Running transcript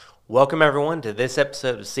Welcome everyone to this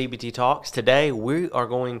episode of CBT Talks. Today we are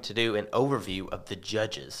going to do an overview of the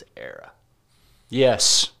Judges era.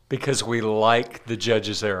 Yes, because we like the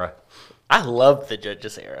Judges era. I love the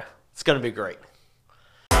Judges era. It's going to be great.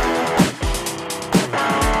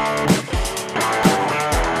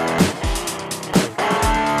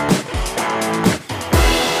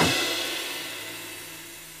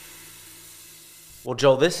 Well,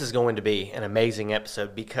 Joel, this is going to be an amazing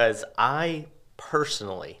episode because I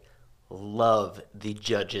personally love the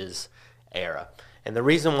Judges era. And the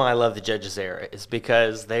reason why I love the Judges era is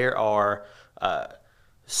because there are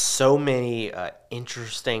so many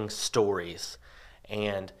interesting stories.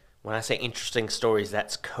 And when I say interesting stories,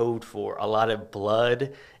 that's code for a lot of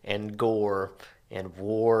blood and gore and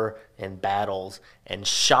war and battles and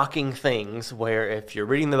shocking things where if you're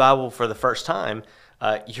reading the Bible for the first time,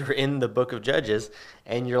 you're in the book of Judges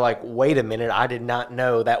and you're like, wait a minute, I did not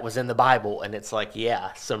know that was in the Bible. And it's like,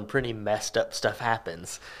 yeah, some pretty messed up stuff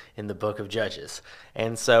happens in the book of Judges.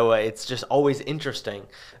 And so it's just always interesting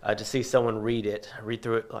to see someone read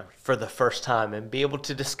through it like, for the first time and be able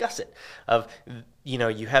to discuss it.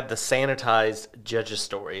 You have the sanitized Judges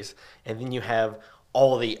stories, and then you have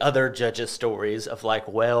all the other Judges stories of like,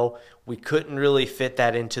 well, we couldn't really fit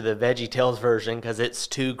that into the VeggieTales version because it's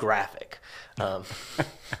too graphic.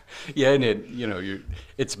 Yeah, and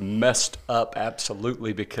it's messed up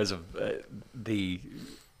absolutely because of the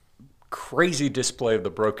crazy display of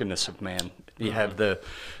the brokenness of man. You have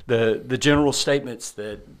the general statements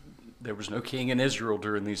that there was no king in Israel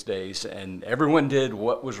during these days, and everyone did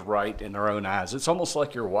what was right in their own eyes. It's almost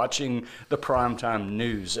like you're watching the primetime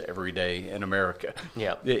news every day in America.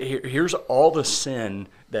 Yeah. Here's all the sin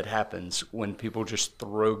that happens when people just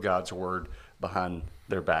throw God's word behind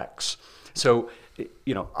their backs. So,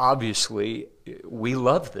 obviously, we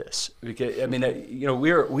love this because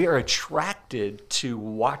we are attracted to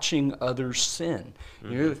watching others sin.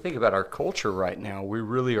 Mm-hmm. You think about our culture right now; we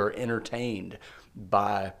really are entertained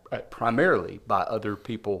primarily by other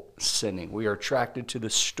people sinning. We are attracted to the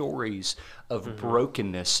stories of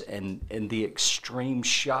brokenness and the extreme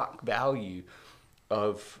shock value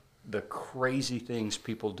of the crazy things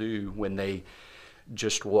people do when they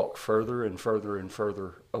just walk further and further and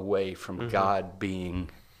further away from God being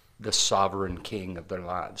the sovereign king of their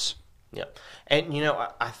lives. Yeah. And,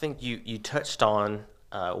 I think you touched on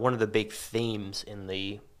one of the big themes in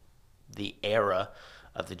the era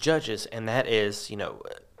of the Judges, and that is,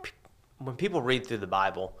 when people read through the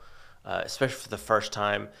Bible, especially for the first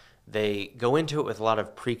time, they go into it with a lot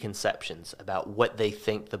of preconceptions about what they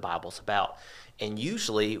think the Bible's about. And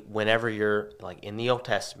usually, whenever you're like in the Old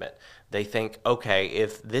Testament, they think, okay,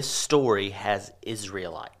 if this story has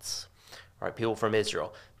Israelites, right, people from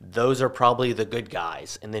Israel, those are probably the good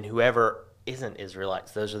guys. And then whoever isn't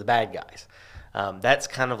Israelites, those are the bad guys. That's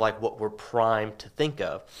kind of like what we're primed to think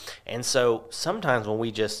of. And so sometimes when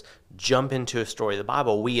we just jump into a story of the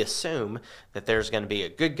Bible, we assume that there's going to be a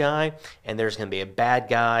good guy and there's going to be a bad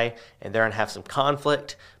guy and they're going to have some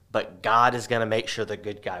conflict, but God is going to make sure the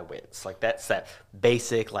good guy wins. Like that's that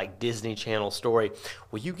basic like Disney Channel story.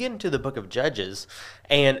 Well, you get into the book of Judges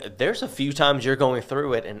and there's a few times you're going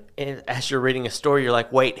through it and as you're reading a story, you're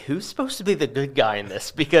like, wait, who's supposed to be the good guy in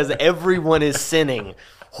this? Because everyone is sinning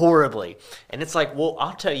horribly. And it's like, well,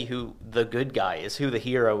 I'll tell you who the good guy is, who the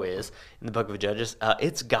hero is in the book of Judges.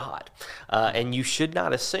 It's God. And you should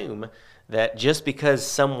not assume that just because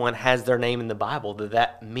someone has their name in the Bible,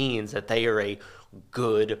 that means that they are a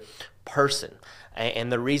good person. And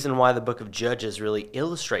the reason why the book of Judges really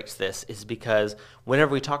illustrates this is because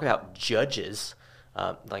whenever we talk about judges,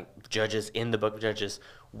 like judges in the book of Judges,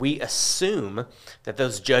 we assume that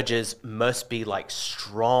those judges must be like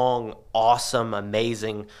strong, awesome,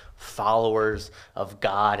 amazing followers of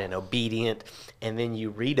God and obedient. And then you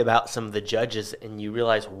read about some of the judges and you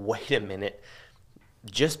realize, wait a minute,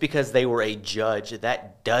 just because they were a judge,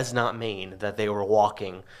 that does not mean that they were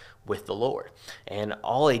walking with the Lord. And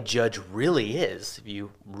all a judge really is, if you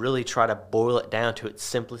really try to boil it down to its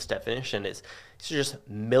simplest definition, is these are just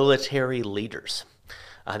military leaders.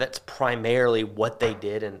 That's primarily what they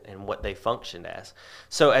did and what they functioned as.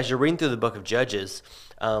 So as you're reading through the book of Judges,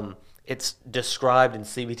 it's described in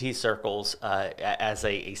CBT circles as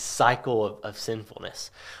a cycle of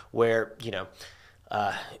sinfulness where,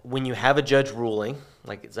 when you have a judge ruling,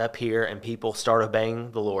 like it's up here, and people start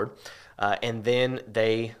obeying the Lord, and then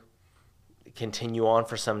they continue on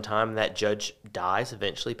for some time, that judge dies,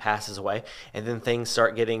 eventually passes away, and then things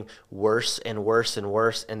start getting worse and worse and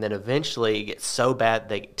worse, and then eventually it gets so bad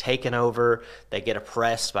they get taken over, they get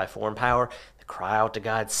oppressed by foreign power, the cry out to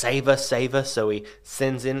God, save us, save us. So he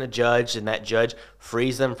sends in a judge, and that judge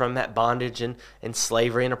frees them from that bondage and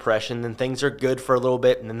slavery and oppression. Then things are good for a little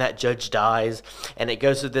bit, and then that judge dies, and it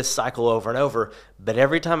goes through this cycle over and over. But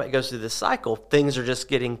every time it goes through this cycle, things are just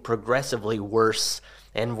getting progressively worse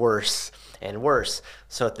and worse and worse.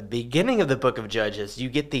 So at the beginning of the book of Judges, you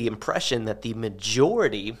get the impression that the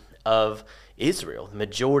majority of Israel, the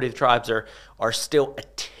majority of tribes are still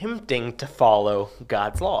attempting to follow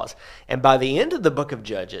God's laws. And by the end of the book of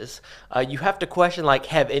Judges, you have to question, like,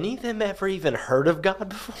 have any of them ever even heard of God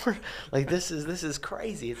before? Like, this is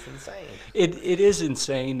crazy. It's insane. It is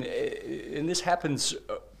insane, and this happens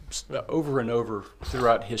over and over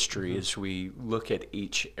throughout history as we look at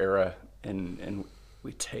each era and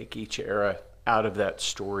we take each era out of that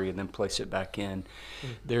story and then place it back in.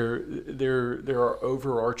 There are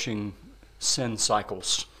overarching sin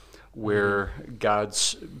cycles where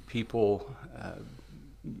God's people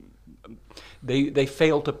they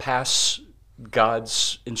fail to pass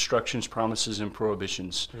God's instructions, promises, and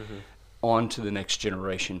prohibitions on to the next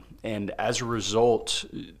generation, and as a result,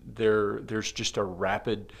 there's just a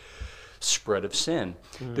rapid spread of sin.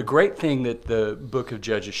 The great thing that the book of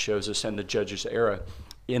Judges shows us, and the Judges era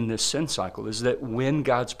in this sin cycle, is that when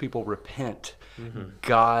God's people repent,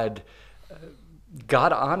 God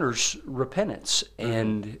honors repentance,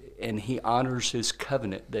 and he honors his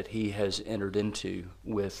covenant that he has entered into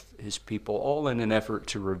with his people, all in an effort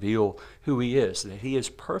to reveal who he is, that he is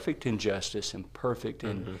perfect in justice and perfect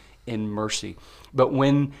in mercy. But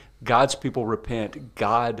when God's people repent,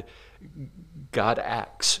 God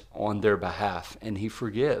acts on their behalf, and he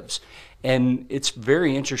forgives. And it's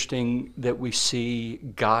very interesting that we see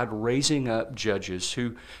God raising up judges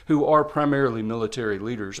who are primarily military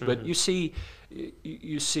leaders, but you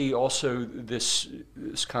see also this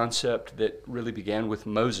concept that really began with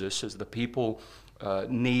Moses, as the people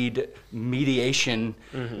need mediation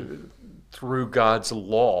through God's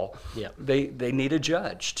law. Yeah. They need a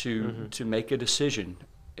judge to make a decision.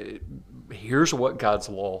 Here's what God's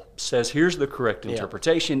law says. Here's the correct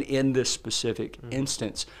interpretation in this specific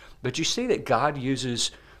instance. But you see that God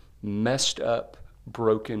uses messed up,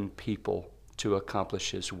 broken people to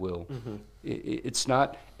accomplish his will. It's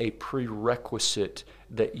not a prerequisite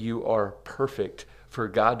that you are perfect for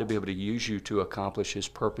God to be able to use you to accomplish his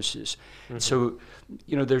purposes. So,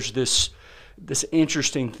 there's this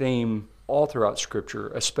interesting theme all throughout Scripture,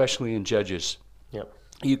 especially in Judges. Yep.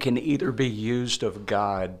 You can either be used of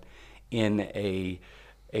God in a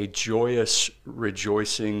joyous,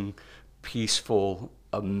 rejoicing, peaceful,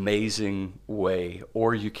 amazing way,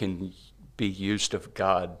 or you can be used of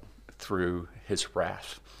God through his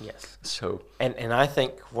wrath. Yes. So, and I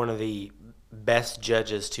think one of the best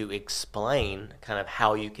judges to explain kind of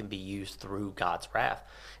how you can be used through God's wrath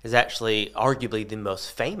is actually arguably the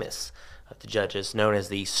most famous of the judges, known as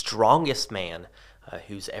the strongest man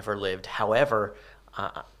who's ever lived. However,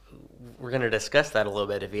 we're going to discuss that a little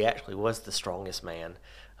bit, if he actually was the strongest man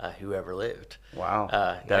who ever lived.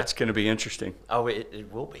 wow, that's going to be interesting. Oh,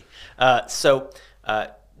 it will be. So,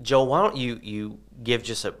 Joel, why don't you give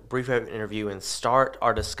just a brief interview and start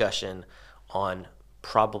our discussion on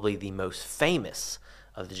probably the most famous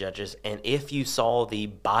of the judges. And if you saw the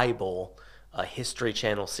Bible History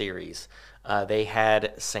Channel series, they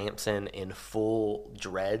had Samson in full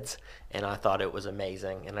dreads, and I thought it was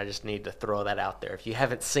amazing, and I just need to throw that out there. If you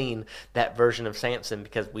haven't seen that version of Samson,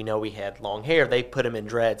 because we know he had long hair, they put him in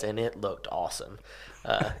dreads, and it looked awesome.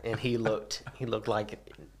 And he looked like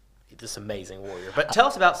this amazing warrior. But tell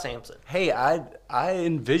us about Samson. Hey, I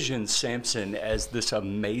envision Samson as this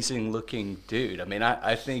amazing looking dude. I mean,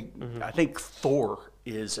 I think Thor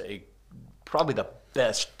is probably the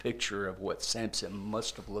best picture of what Samson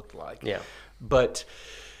must have looked like. Yeah. But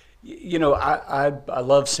I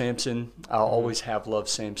love Samson. I always have loved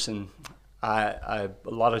Samson. A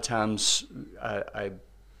lot of times I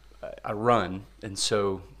run, and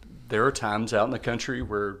so there are times out in the country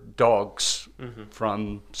where dogs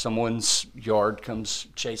from someone's yard comes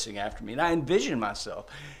chasing after me, and I envision myself,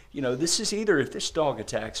 this is either, if this dog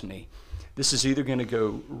attacks me, this is either going to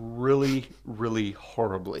go really, really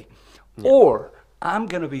horribly, or I'm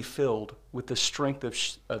going to be filled with the strength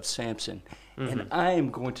of Samson, and I am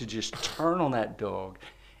going to just turn on that dog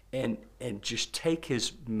and just take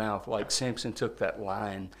his mouth like Samson took that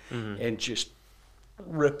lion and just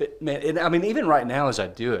rip it, man. And I mean, even right now as I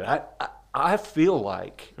do it, I feel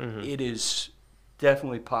like it is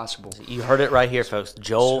definitely possible. You heard it right here, folks.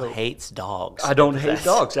 Joel hates dogs. I don't hate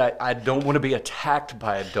dogs. I don't want to be attacked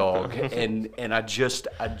by a dog, and I just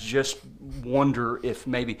wonder if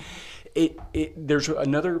maybe there's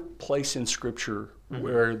another place in Scripture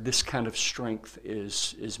where this kind of strength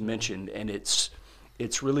is mentioned, and it's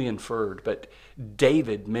really inferred. But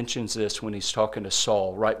David mentions this when he's talking to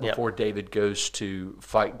Saul right before David goes to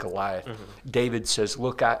fight Goliath. David says,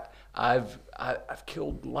 "Look, I've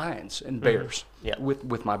killed lions and bears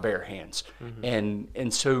with my bare hands,"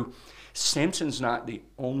 and so Samson's not the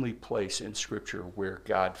only place in Scripture where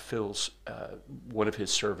God fills one of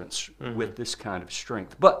his servants with this kind of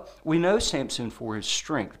strength. But we know Samson for his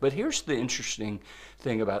strength. But here's the interesting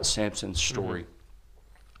thing about Samson's story.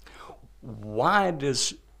 Why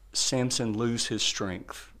does Samson lose his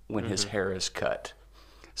strength when his hair is cut?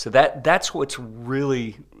 So that's what's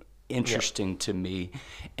really interesting to me,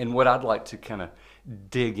 and what I'd like to kind of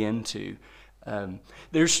dig into.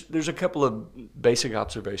 There's a couple of basic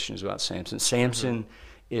observations about Samson. Samson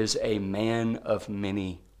is a man of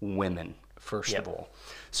many women, first of all.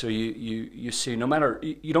 So you see, no matter,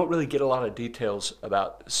 you don't really get a lot of details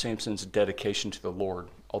about Samson's dedication to the Lord,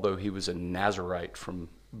 although he was a Nazirite from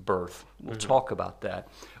birth. We'll talk about that.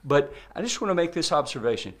 But I just want to make this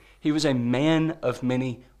observation. He was a man of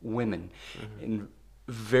many women. And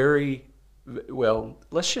very, well,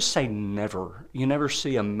 let's just say never. You never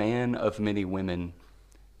see a man of many women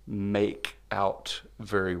make out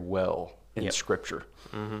very well in Scripture.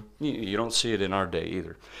 You don't see it in our day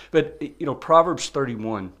either. But, Proverbs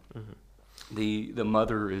 31, the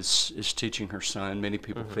mother is teaching her son. Many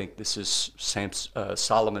people think this is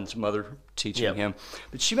Solomon's mother teaching him.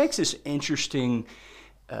 But she makes this interesting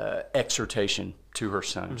exhortation to her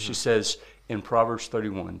son. She says in Proverbs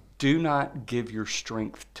 31, "Do not give your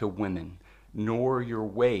strength to women, nor your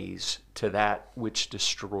ways to that which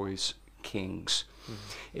destroys kings.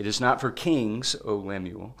 It is not for kings, O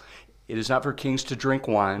Lemuel, it is not for kings to drink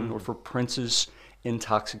wine, or for princes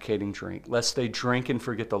intoxicating drink, lest they drink and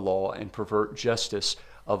forget the law and pervert justice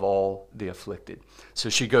of all the afflicted." So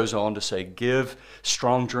she goes on to say, "Give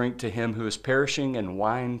strong drink to him who is perishing, and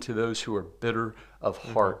wine to those who are bitter of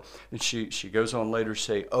heart." And she goes on later to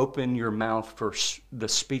say, "Open your mouth for the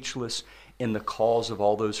speechless in the cause of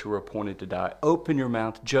all those who are appointed to die. Open your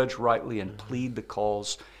mouth, judge rightly, and plead the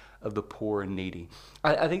cause of the poor and needy."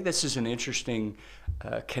 I think this is an interesting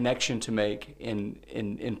connection to make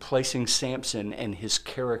in placing Samson and his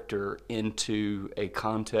character into a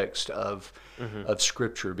context of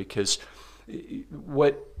Scripture, because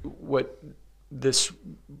what this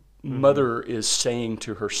mother is saying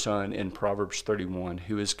to her son in Proverbs 31,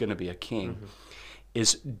 who is going to be a king,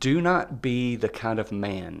 is, do not be the kind of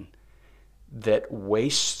man that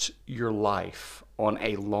wastes your life on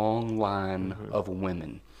a long line of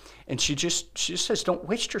women. And she just says, don't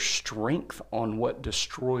waste your strength on what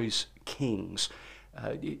destroys kings.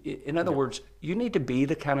 In other words, you need to be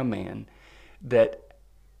the kind of man that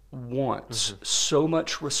wants so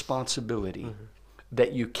much responsibility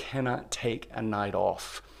that you cannot take a night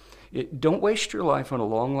off. Don't waste your life on a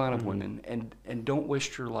long line of women, and don't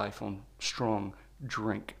waste your life on strong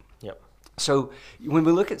drink. So when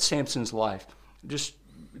we look at Samson's life, just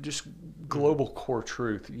global core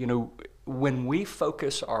truth, when we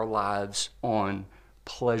focus our lives on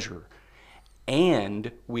pleasure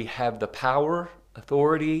and we have the power,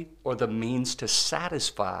 authority, or the means to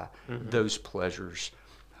satisfy those pleasures,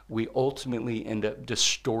 we ultimately end up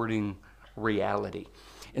distorting reality.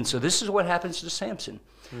 And so this is what happens to Samson.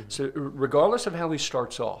 So regardless of how he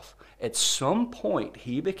starts off, at some point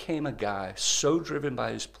he became a guy so driven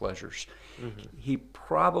by his pleasures, he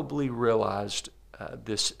probably realized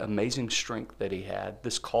this amazing strength that he had,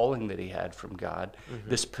 this calling that he had from God,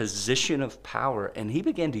 this position of power, and he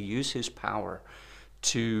began to use his power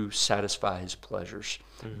to satisfy his pleasures,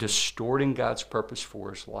 distorting God's purpose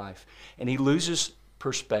for his life. And he loses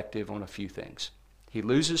perspective on a few things. He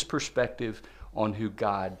loses perspective on who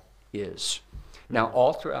God is. Now,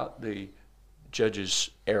 all throughout the Judges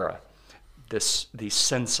era, these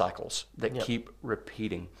sin cycles that keep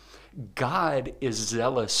repeating, God is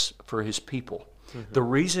zealous for his people. The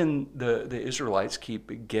reason the Israelites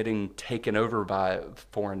keep getting taken over by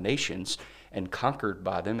foreign nations and conquered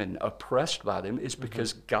by them and oppressed by them is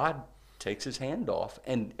because God takes his hand off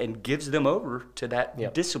and gives them over to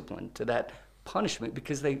that discipline, to that punishment,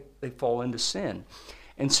 because they fall into sin.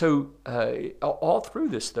 And so all through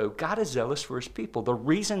this, though, God is zealous for his people. The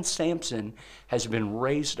reason Samson has been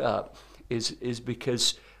raised up is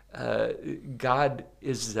because God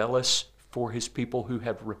is zealous for his people who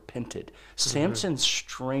have repented. Samson's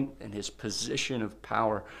strength and his position of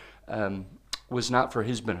power was not for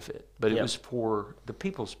his benefit, but it was for the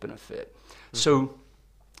people's benefit. So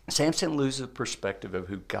Samson loses perspective of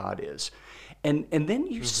who God is. And then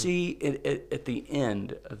you see at the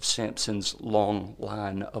end of Samson's long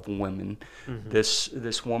line of women,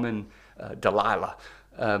 this woman Delilah.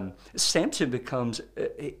 Samson becomes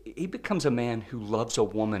a man who loves a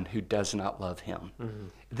woman who does not love him.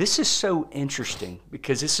 This is so interesting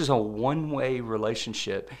because this is a one-way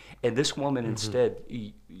relationship, and this woman instead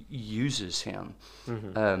uses him.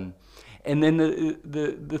 And then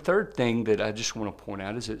the third thing that I just want to point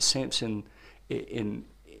out is that Samson,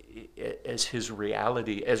 as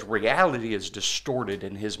reality is distorted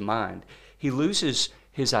in his mind, he loses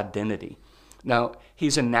his identity. Now,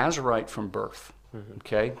 he's a Nazarite from birth.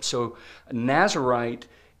 Okay, so a Nazarite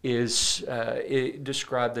is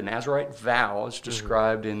described. The Nazarite vow is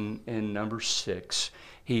described in Numbers 6.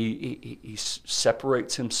 He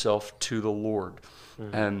separates himself to the Lord,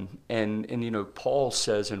 and Paul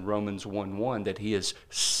says in Romans 1:1 that he is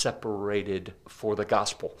separated for the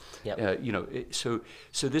gospel. Yep. So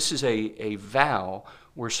this is a vow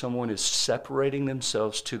where someone is separating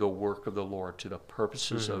themselves to the work of the Lord, to the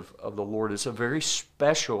purposes of the Lord. It's a very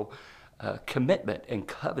special commitment and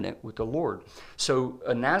covenant with the Lord. So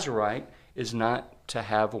a Nazarite is not to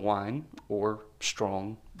have wine or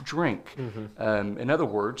strong drink. In other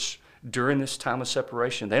words, during this time of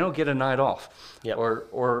separation, they don't get a night off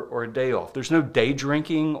or a day off. There's no day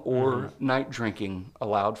drinking or night drinking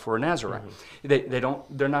allowed for a Nazarite.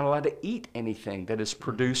 They're not allowed to eat anything that is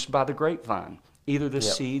produced by the grapevine, either the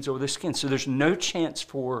seeds or the skin. So there's no chance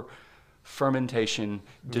for fermentation,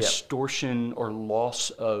 distortion, or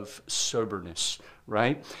loss of soberness,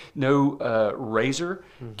 right? No razor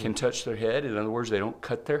can touch their head. In other words, they don't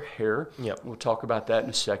cut their hair. We'll talk about that in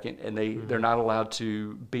a second. And they're not allowed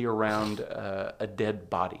to be around a dead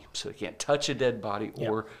body. So they can't touch a dead body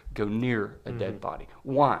or go near a dead body.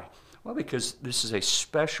 Why? Well, because this is a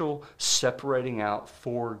special separating out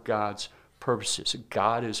for God's purposes.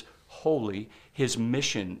 God is holy. His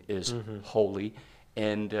mission is holy.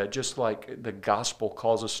 And just like the gospel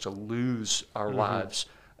calls us to lose our lives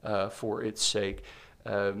for its sake,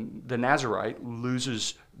 the Nazarite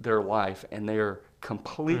loses their life, and they are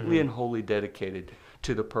completely and wholly dedicated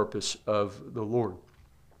to the purpose of the Lord.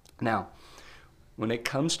 Now, when it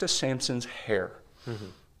comes to Samson's hair,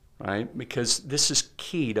 right, because this is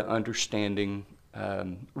key to understanding,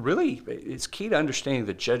 really, it's key to understanding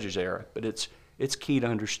the Judges era, but it's key to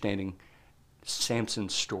understanding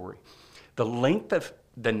Samson's story. The length of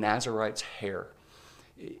the Nazarite's hair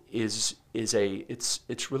is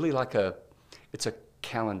really like it's a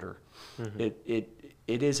calendar. It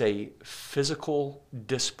is a physical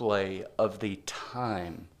display of the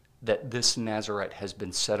time that this Nazarite has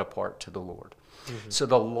been set apart to the Lord. So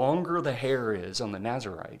the longer the hair is on the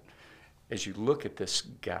Nazarite, as you look at this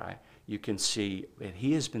guy, you can see that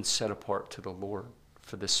he has been set apart to the Lord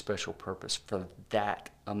for this special purpose, for that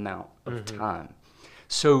amount of time.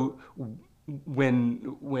 So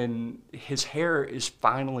when his hair is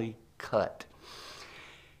finally cut,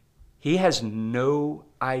 he has no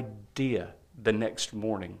idea the next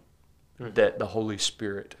morning that the Holy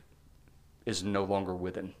Spirit is no longer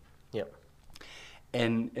with him.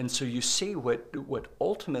 And so you see what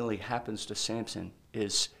ultimately happens to Samson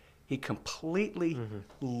is he completely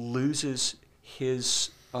loses his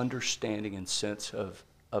understanding and sense of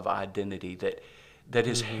identity, that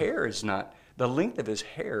his hair is not, the length of his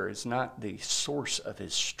hair is not the source of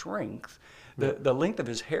his strength. The length of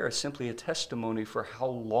his hair is simply a testimony for how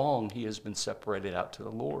long he has been separated out to the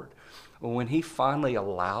Lord. When he finally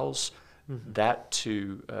allows that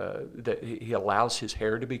he allows his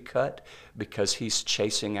hair to be cut because he's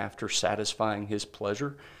chasing after satisfying his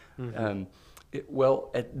pleasure, at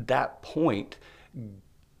that point,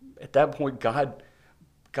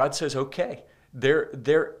 God says, okay,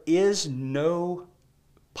 there is no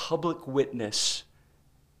public witness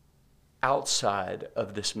outside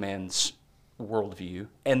of this man's worldview,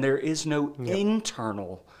 and there is no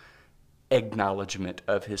internal acknowledgement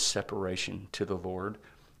of his separation to the Lord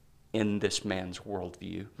in this man's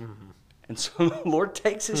worldview. And so the Lord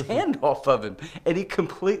takes his hand off of him, and he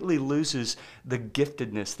completely loses the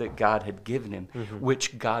giftedness that God had given him,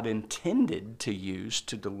 which God intended to use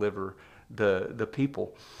to deliver the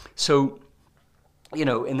people. So,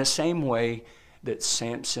 in the same way that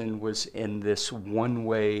Samson was in this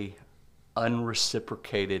one-way,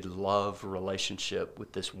 unreciprocated love relationship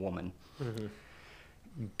with this woman,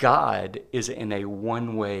 God is in a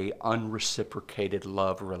one-way, unreciprocated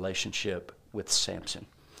love relationship with Samson.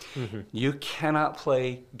 You cannot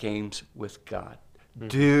play games with God.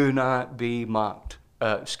 Do not be mocked.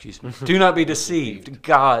 Do not be deceived.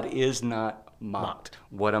 God is not mocked.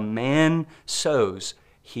 What a man sows,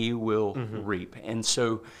 he will reap. And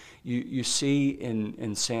so you see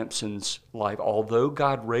in Samson's life, although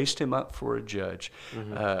God raised him up for a judge,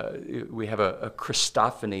 we have a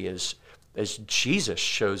Christophany as Jesus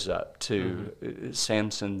shows up to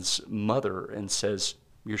Samson's mother and says,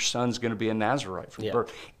 "Your son's going to be a Nazarite from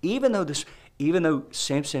birth." Even though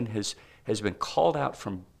Samson has been called out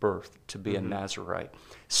from birth to be a Nazarite,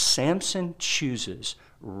 Samson chooses,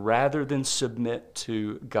 rather than submit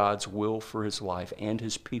to God's will for his life and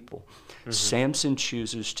his people, Samson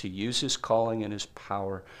chooses to use his calling and his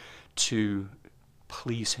power to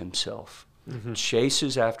please himself.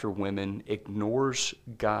 Chases after women, ignores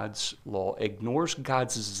God's law, ignores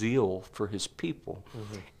God's zeal for his people.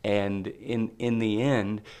 And in the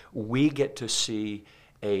end, we get to see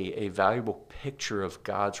a valuable picture of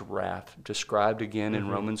God's wrath described again in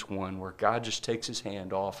Romans 1, where God just takes his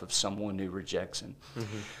hand off of someone who rejects him.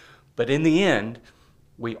 But in the end,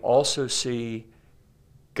 we also see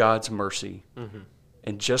God's mercy.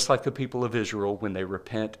 And just like the people of Israel, when they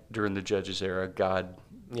repent during the Judges era, God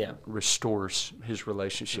restores his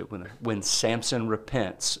relationship with them. When Samson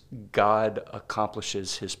repents, God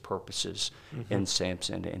accomplishes his purposes in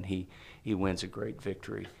Samson, and he wins a great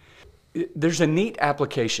victory. There's a neat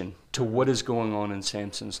application to what is going on in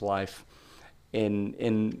Samson's life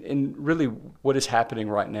in really what is happening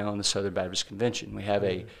right now in the Southern Baptist Convention. We have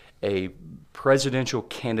a presidential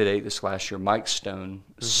candidate this last year, Mike Stone,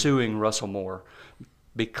 suing Russell Moore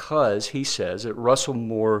because he says that Russell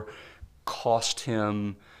Moore cost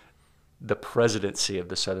him the presidency of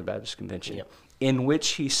the Southern Baptist Convention, in which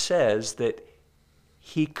he says that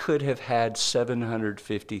he could have had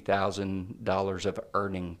 $750,000 of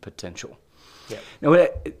earning potential. Now,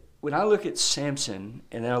 when I look at Samson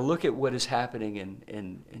and I look at what is happening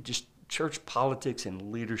in just church politics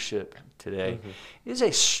and leadership today, it is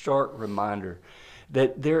a stark reminder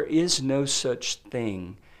that there is no such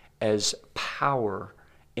thing as power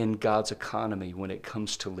in God's economy when it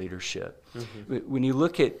comes to leadership. When you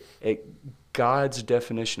look at God's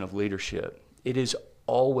definition of leadership, it is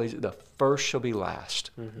always the first shall be last,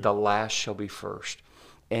 the last shall be first.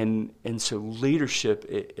 And so leadership,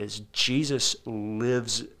 as Jesus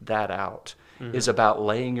lives that out, is about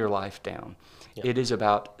laying your life down. It is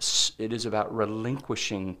about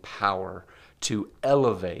relinquishing power to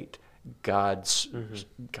elevate God's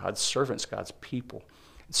servants, God's people.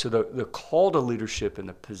 So the call to leadership and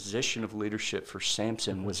the position of leadership for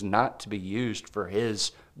Samson was not to be used for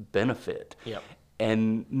his benefit.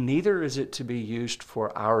 And neither is it to be used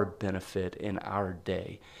for our benefit in our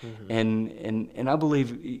day. And I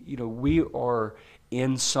believe, we are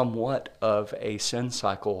in somewhat of a sin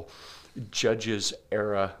cycle, Judges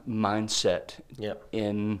era mindset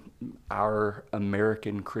in our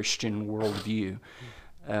American Christian worldview.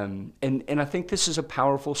 And I think this is a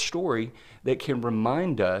powerful story that can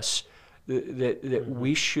remind us that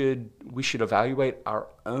we should evaluate our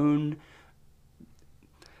own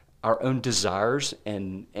desires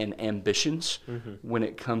and ambitions when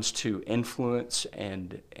it comes to influence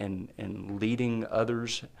and leading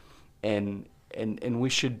others, and we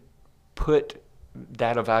should put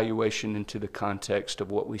that evaluation into the context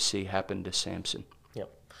of what we see happen to Samson.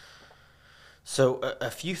 So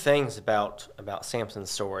a few things about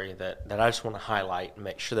Samson's story that I just want to highlight and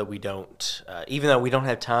make sure that we don't, even though we don't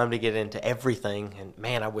have time to get into everything, and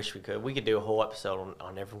man, I wish we could do a whole episode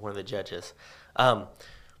on every one of the judges.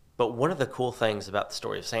 But one of the cool things about the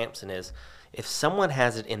story of Samson is if someone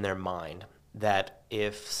has it in their mind that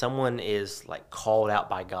if someone is like called out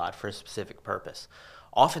by God for a specific purpose,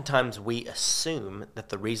 oftentimes we assume that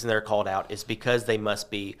the reason they're called out is because they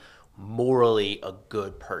must be morally a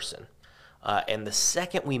good person. And the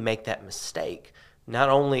second we make that mistake, not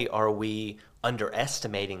only are we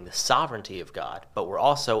underestimating the sovereignty of God, but we're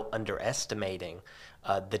also underestimating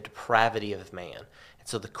the depravity of man. And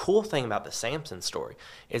so the cool thing about the Samson story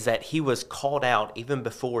is that he was called out even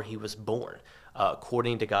before he was born.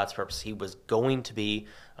 According to God's purpose, he was going to be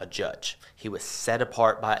a judge. He was set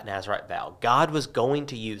apart by a Nazirite vow. God was going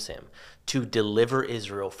to use him to deliver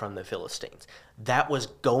Israel from the Philistines. That was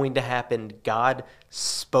going to happen. God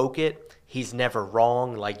spoke it. He's never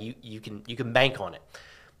wrong. Like you can bank on it.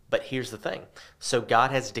 But here's the thing. So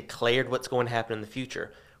God has declared what's going to happen in the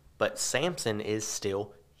future, but Samson is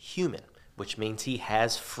still human, which means he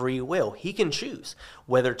has free will. He can choose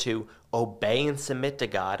whether to obey and submit to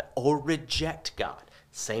God or reject God.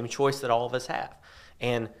 Same choice that all of us have.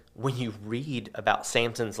 And when you read about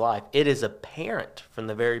Samson's life, it is apparent from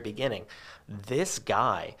the very beginning, this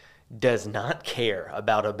guy does not care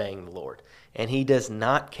about obeying the Lord. And he does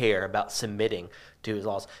not care about submitting to his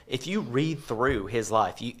laws. If you read through his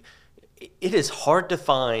life, it is hard to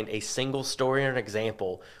find a single story or an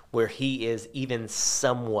example where he is even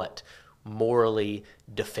somewhat morally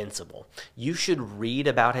defensible. You should read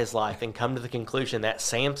about his life and come to the conclusion that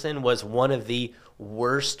Samson was one of the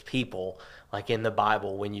worst people like in the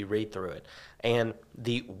Bible when you read through it. And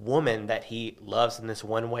the woman that he loves in this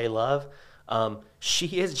one-way love,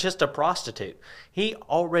 she is just a prostitute. He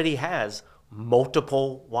already has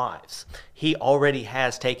multiple wives. He already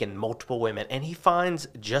has taken multiple women, and he finds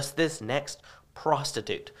just this next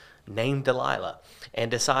prostitute named Delilah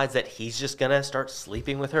and decides that he's just going to start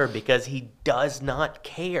sleeping with her because he does not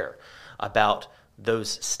care about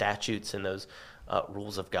those statutes and those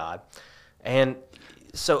rules of God. And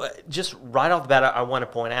so just right off the bat, I want to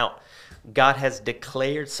point out, God has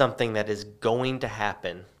declared something that is going to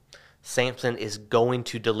happen. Samson is going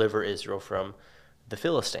to deliver Israel from the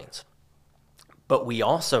Philistines. But we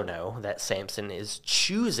also know that Samson is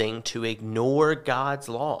choosing to ignore God's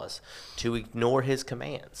laws, to ignore his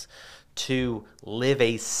commands, to live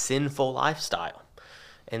a sinful lifestyle.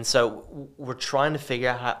 And so we're trying to figure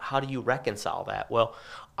out how do you reconcile that? Well,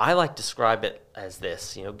 I like to describe it as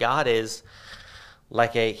this. You know, God is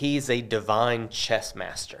like he's a divine chess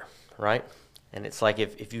master, right? And it's like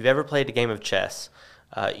if you've ever played a game of chess,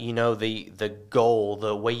 you know the goal,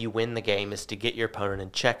 the way you win the game is to get your opponent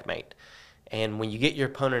in checkmate. And when you get your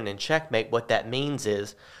opponent in checkmate, what that means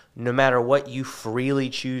is no matter what you freely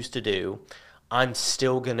choose to do, I'm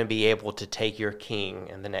still going to be able to take your king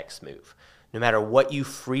in the next move. No matter what you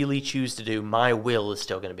freely choose to do, my will is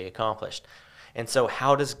still going to be accomplished. And so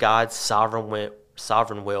how does God's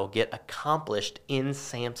sovereign will get accomplished in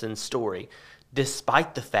Samson's story,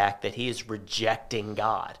 despite the fact that he is rejecting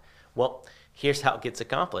God? Well, here's how it gets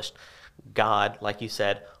accomplished. God, like you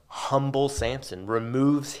said, humbles Samson,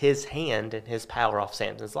 removes his hand and his power off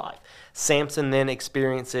Samson's life. Samson then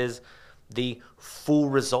experiences the full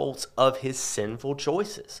results of his sinful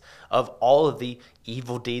choices, of all of the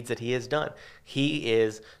evil deeds that he has done. He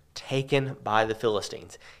is taken by the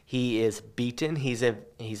Philistines. He is beaten, he's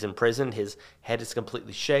imprisoned, his head is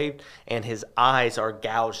completely shaved, and his eyes are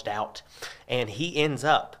gouged out. And he ends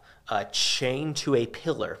up chained to a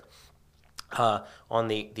pillar on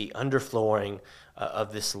the underflooring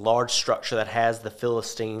of this large structure that has the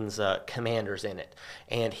Philistines' commanders in it.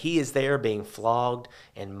 And he is there being flogged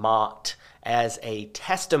and mocked as a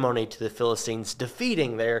testimony to the Philistines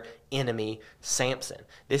defeating their enemy, Samson.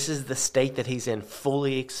 This is the state that he's in,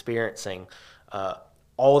 fully experiencing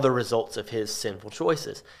all the results of his sinful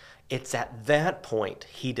choices. It's at that point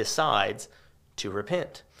he decides to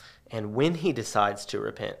repent. And when he decides to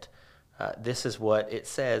repent, this is what it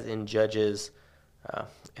says in Judges,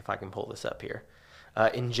 if I can pull this up here,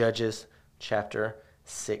 in Judges chapter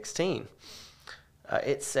 16.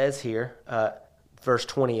 It says here, verse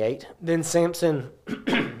 28, Then Samson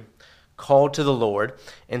called to the Lord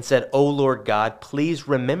and said, O Lord God, please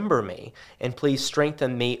remember me, and please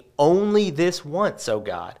strengthen me only this once, O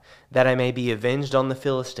God, that I may be avenged on the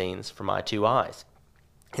Philistines for my 2 eyes.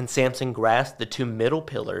 And Samson grasped the 2 middle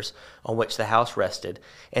pillars on which the house rested,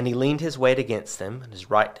 and he leaned his weight against them, and his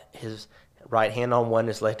right hand on one,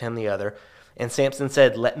 his left hand on the other. And Samson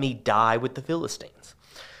said, Let me die with the Philistines.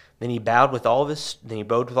 Then he bowed with all his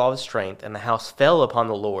strength, and the house fell upon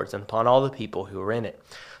the lords and upon all the people who were in it.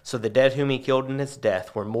 So the dead whom he killed in his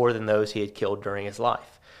death were more than those he had killed during his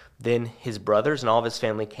life. Then his brothers and all of his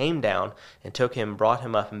family came down and took him, brought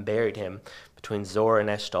him up, and buried him between Zorah and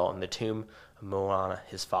Eshtaol in the tomb of Moana,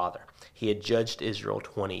 his father. He had judged Israel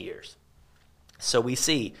 20 years. So we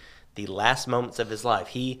see the last moments of his life.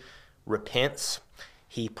 He repents,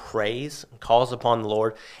 he prays, calls upon the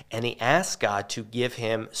Lord, and he asks God to give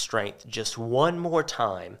him strength just one more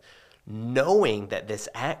time, knowing that this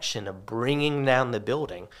action of bringing down the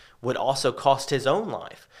building would also cost his own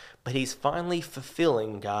life. But he's finally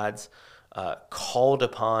fulfilling God's called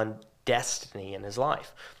upon destiny in his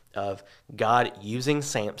life of God using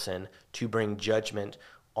Samson to bring judgment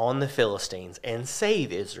on the Philistines and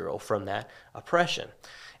save Israel from that oppression.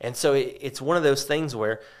 And so it's one of those things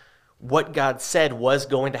where what God said was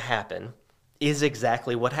going to happen is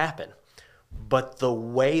exactly what happened. But the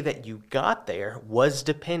way that you got there was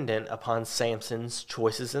dependent upon Samson's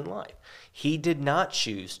choices in life. He did not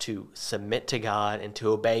choose to submit to God and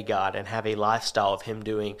to obey God and have a lifestyle of him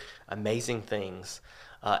doing amazing things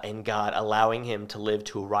and God allowing him to live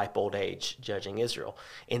to a ripe old age, judging Israel.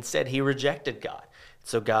 Instead, he rejected God.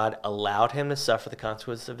 So God allowed him to suffer the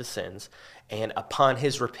consequences of his sins. And upon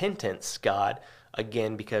his repentance, God,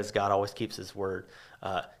 again, because God always keeps his word,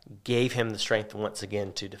 gave him the strength once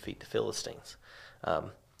again to defeat the Philistines.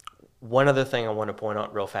 One other thing I want to point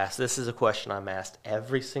out real fast, this is a question I'm asked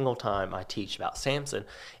every single time I teach about Samson,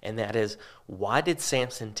 and that is, why did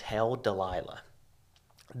Samson tell Delilah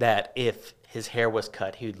that if his hair was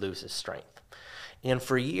cut, he would lose his strength. And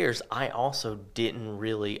for years, I also didn't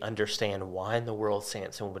really understand why in the world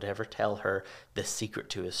Samson would ever tell her the secret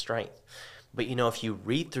to his strength. But if you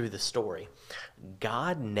read through the story,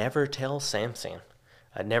 God never tells Samson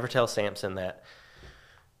that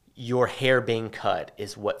your hair being cut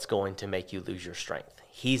is what's going to make you lose your strength.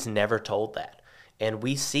 He's never told that. And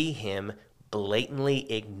we see him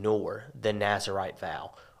blatantly ignore the Nazirite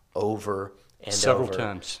vow over and Several over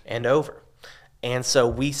times. and over. And so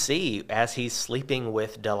we see as he's sleeping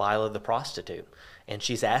with Delilah the prostitute, and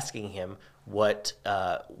she's asking him what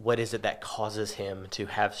is it that causes him to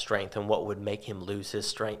have strength and what would make him lose his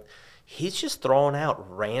strength. He's just throwing out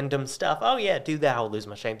random stuff. Oh yeah, do that, I'll lose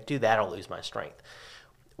my strength. Do that, I'll lose my strength.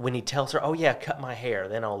 When he tells her, oh yeah, cut my hair,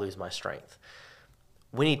 then I'll lose my strength.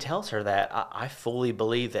 When he tells her that, I fully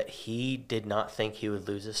believe that he did not think he would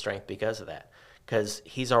lose his strength because of that. Because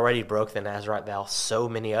he's already broke the Nazirite vow so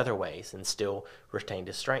many other ways and still retained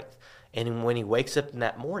his strength. And when he wakes up in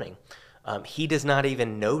that morning, he does not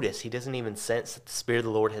even notice, he doesn't even sense that the Spirit of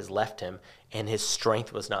the Lord has left him and his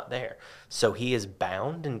strength was not there. So he is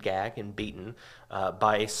bound and gagged and beaten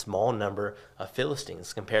by a small number of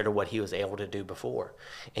Philistines compared to what he was able to do before.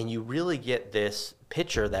 And you really get this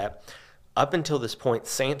picture that up until this point,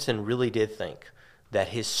 Samson really did think that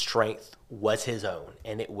his strength was his own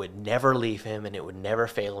and it would never leave him and it would never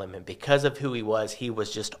fail him. And because of who he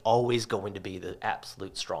was just always going to be the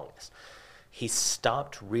absolute strongest. He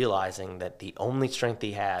stopped realizing that the only strength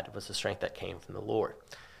he had was the strength that came from the Lord.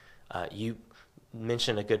 You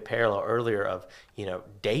mentioned a good parallel earlier of,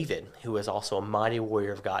 David, who was also a mighty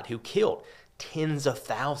warrior of God, who killed tens of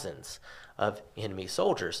thousands of enemy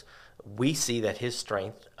soldiers. We see that his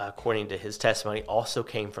strength, according to his testimony, also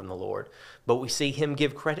came from the Lord. But we see him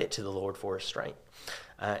give credit to the Lord for his strength.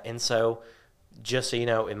 And so, just so you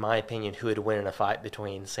know, in my opinion, who would win in a fight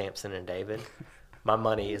between Samson and David? My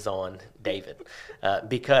money is on David.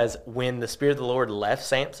 Because when the Spirit of the Lord left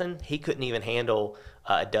Samson, he couldn't even handle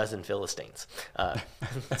a dozen Philistines.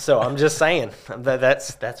 So I'm just saying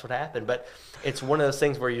that's what happened. But it's one of those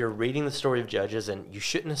things where you're reading the story of Judges, and you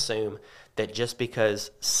shouldn't assume that just because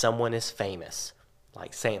someone is famous,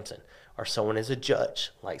 like Samson, or someone is a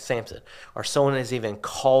judge, like Samson, or someone is even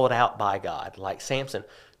called out by God, like Samson,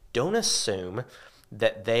 don't assume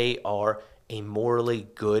that they are a morally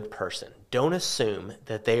good person. Don't assume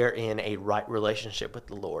that they are in a right relationship with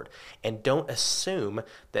the Lord. And don't assume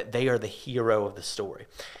that they are the hero of the story.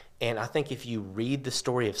 And I think if you read the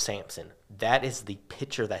story of Samson, that is the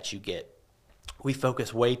picture that you get. We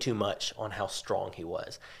focus way too much on how strong he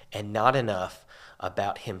was and not enough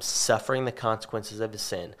about him suffering the consequences of his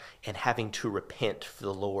sin and having to repent for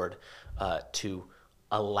the Lord to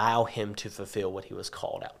allow him to fulfill what he was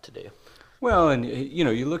called out to do. Well, and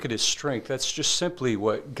you look at his strength, that's just simply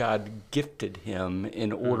what God gifted him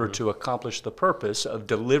in order to accomplish the purpose of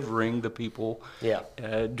delivering the people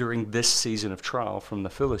during this season of trial from the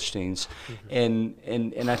Philistines. And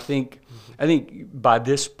I think by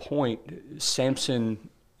this point, Samson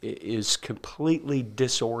is completely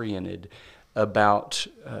disoriented about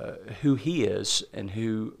who he is and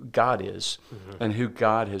who God is and who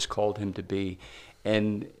God has called him to be.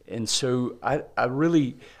 And so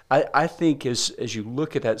I think as you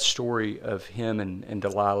look at that story of him and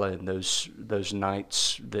Delilah and those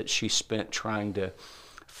nights that she spent trying to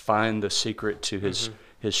find the secret to his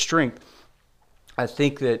strength, I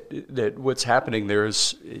think that what's happening there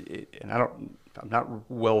is, and I'm not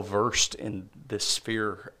well versed in this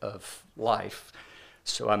sphere of life,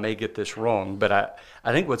 so I may get this wrong, but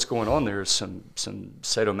I think what's going on there is some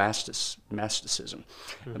sadomasochism.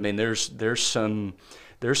 I mean, there's some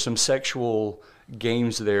sexual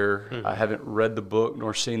games there. I haven't read the book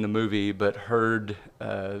nor seen the movie, but heard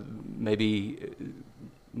maybe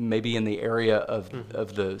in the area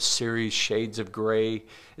of the series Shades of Grey.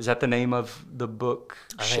 Is that the name of the book?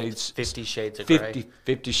 I think it's 50 Shades of Grey.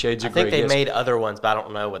 50 Shades of Grey. I think they made other ones, but I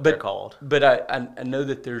don't know what they're called. But I know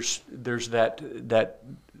that there's that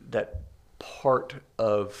part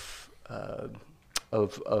of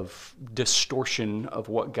distortion of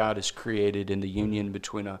what God has created in the union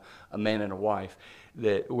between a man and a wife,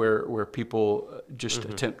 that where people just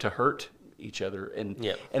attempt to hurt each other, and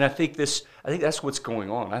I think that's what's going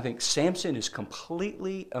on. I think Samson is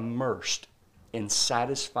completely immersed in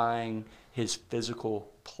satisfying his physical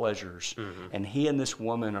pleasures, and he and this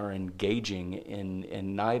woman are engaging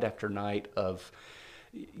in night after night of,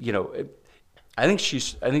 I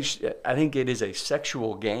think it is a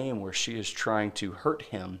sexual game where she is trying to hurt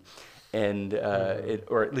him, and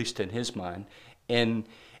or at least in his mind, and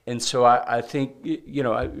so I think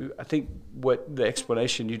I think what the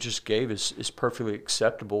explanation you just gave is perfectly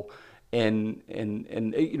acceptable, and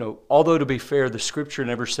you know, although to be fair, the scripture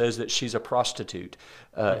never says that she's a prostitute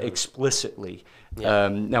explicitly. Yeah.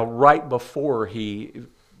 Now, right before he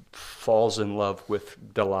falls in love with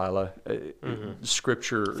Delilah,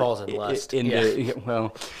 scripture Falls in lust.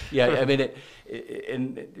 well, yeah, I mean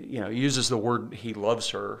and you know, uses the word he loves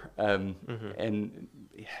her, and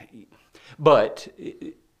but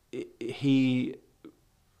he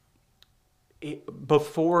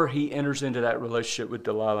before he enters into that relationship with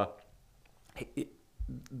Delilah,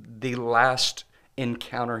 the last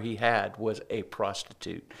encounter he had was a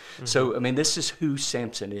prostitute. So I mean, this is who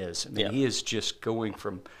Samson is. I mean, he is just going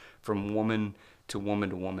from woman to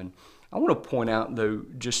woman to woman. I want to point out, though,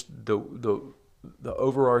 just the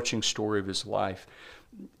overarching story of his life.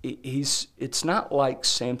 It's not like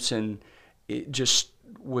Samson just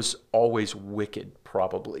was always wicked.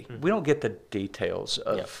 Probably we don't get the details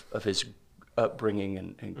of his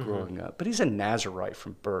upbringing and growing up, but he's a Nazirite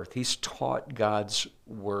from birth. He's taught God's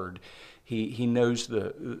word. He knows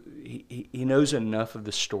he knows enough of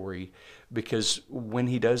the story, because when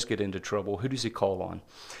he does get into trouble, who does he call on?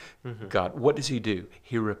 God. What does he do?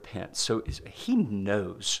 He repents. So he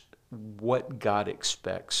knows what God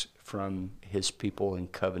expects from his people in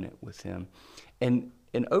covenant with him. And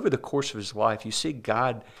over the course of his life, you see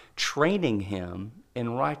God training him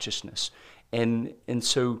in righteousness. And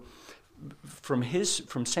so from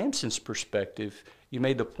Samson's perspective, you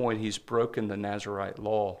made the point, he's broken the Nazirite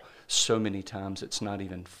law so many times it's not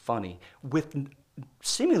even funny, with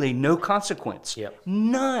seemingly no consequence.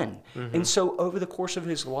 None. And so over the course of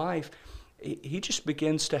his life, he just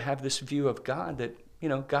begins to have this view of God that, you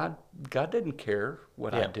know, God didn't care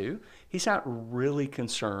what I do. He's not really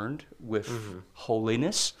concerned with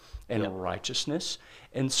holiness and righteousness.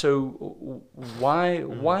 And so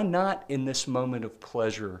why not in this moment of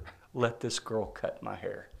pleasure let this girl cut my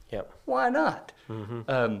hair? Why not?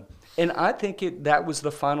 And I think that was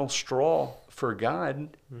the final straw for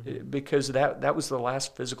God, because that was the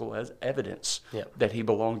last physical evidence that he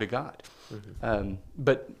belonged to God.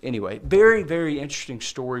 But anyway, very, very interesting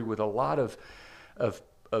story with a lot of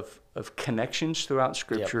connections throughout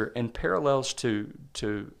Scripture and parallels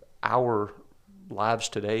to our lives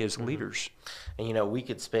today as leaders. And you know, we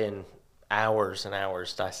could spend hours and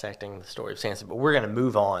hours dissecting the story of Samson, but we're going to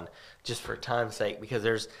move on just for time's sake, because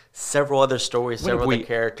there's several other stories, several other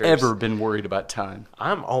characters. Ever been worried about time?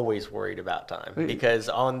 I'm always worried about time, because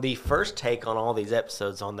on the first take on all these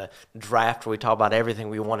episodes, on the draft where we talk about everything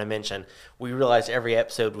we want to mention, we realized every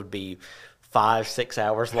episode would be 5-6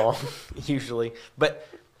 hours long usually. But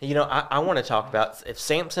you know, I want to talk about if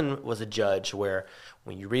Samson was a judge, where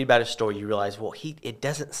when you read about his story, you realize, well, it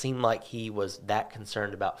doesn't seem like he was that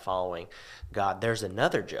concerned about following God. There's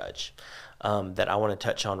another judge that I want to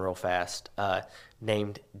touch on real fast,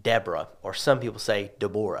 named Deborah, or some people say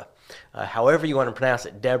Deborah. However you want to pronounce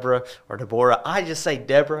it, Deborah or Deborah. I just say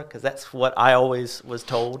Deborah because that's what I always was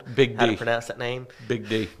told how to pronounce that name. Big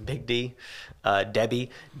D. Big D. Debbie,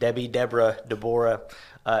 Deborah, Deborah.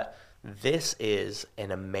 This is an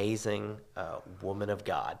amazing woman of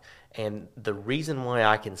God. And the reason why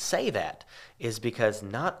I can say that is because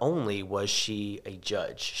not only was she a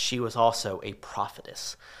judge, she was also a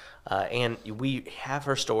prophetess. And we have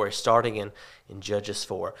her story starting in Judges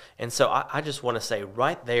 4. And so I just want to say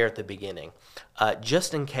right there at the beginning,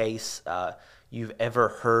 just in case you've ever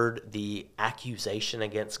heard the accusation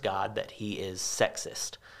against God that he is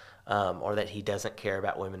sexist, or that he doesn't care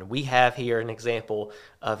about women. We have here an example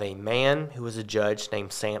of a man who was a judge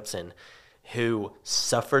named Samson, who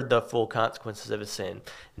suffered the full consequences of his sin.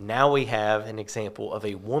 Now we have an example of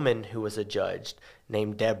a woman who was a judge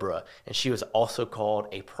named Deborah, and she was also called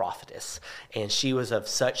a prophetess. And she was of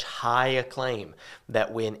such high acclaim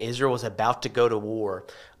that when Israel was about to go to war,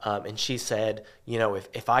 and she said, you know,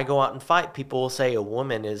 if I go out and fight, people will say a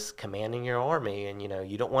woman is commanding your army, and, you know,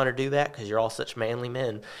 you don't want to do that because you're all such manly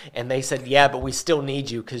men. And they said, yeah, but we still need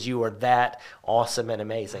you because you are that awesome and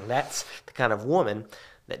amazing. That's the kind of woman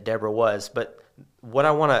that Deborah was. But what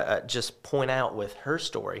I want to just point out with her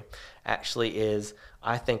story actually is,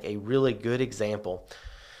 I think, a really good example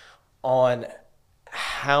on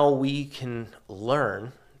how we can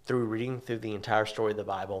learn through reading through the entire story of the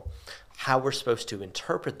Bible, how we're supposed to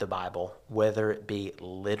interpret the Bible, whether it be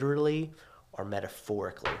literally or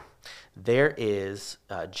metaphorically. There is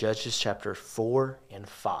Judges chapter 4 and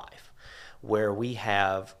 5, where we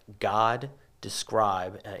have God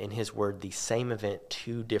describe in his word the same event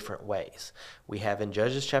two different ways. We have in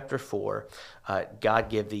Judges chapter 4, God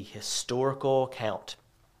give the historical account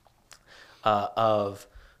of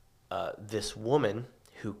this woman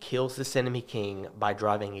who kills this enemy king by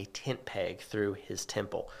driving a tent peg through his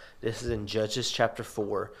temple. This is in Judges chapter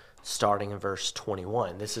 4, starting in verse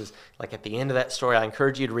 21. This is like at the end of that story. I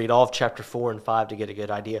encourage you to read all of chapter 4 and 5 to get a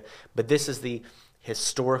good idea. But this is the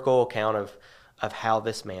historical account of how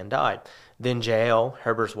this man died. Then Jael,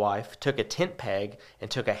 Heber's wife, took a tent peg and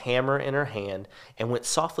took a hammer in her hand and went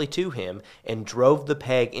softly to him and drove the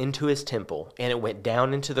peg into his temple, and it went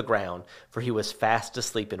down into the ground, for he was fast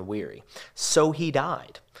asleep and weary. So he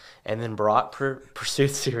died. And then Barak pursued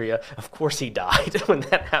Syria. Of course he died when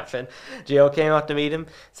that happened. Jael came out to meet him,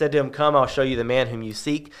 said to him, "Come, I'll show you the man whom you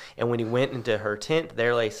seek." And when he went into her tent,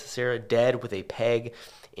 there lay Sisera dead with a peg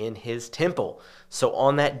in his temple. So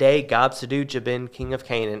on that day, God subdued Jabin, king of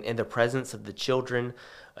Canaan, in the presence of the children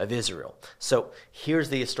of Israel. So here's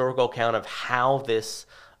the historical account of how this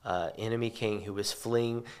enemy king who was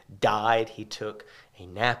fleeing died. He took a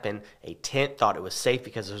nap in a tent, thought it was safe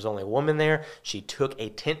because there was only a woman there. She took a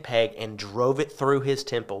tent peg and drove it through his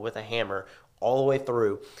temple with a hammer all the way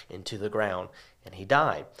through into the ground, and he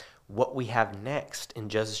died. What we have next in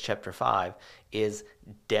Judges chapter 5 is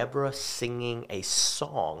Deborah singing a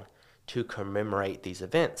song to commemorate these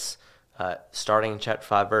events. Starting in chapter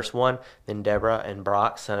 5, verse 1, then Deborah and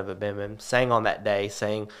Barak, son of Abimelech, sang on that day,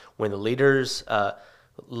 saying, when the leaders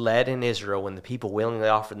led in Israel, when the people willingly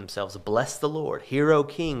offered themselves, bless the Lord. Hear, O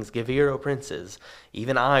kings, give ear, O princes.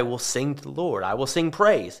 Even I will sing to the Lord. I will sing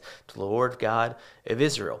praise to the Lord God of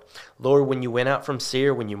Israel. Lord, when you went out from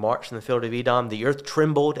Seir, when you marched in the field of Edom, the earth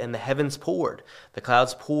trembled and the heavens poured. The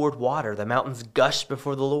clouds poured water. The mountains gushed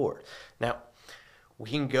before the Lord. Now,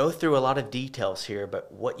 we can go through a lot of details here,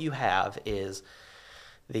 but what you have is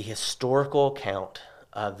the historical account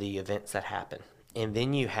of the events that happen. And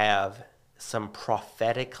then you have some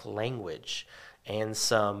prophetic language and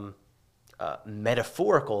some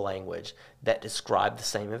metaphorical language that describe the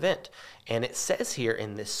same event. And it says here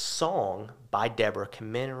in this song by Deborah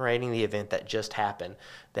commemorating the event that just happened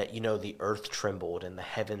that, the earth trembled and the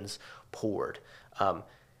heavens poured.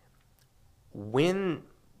 When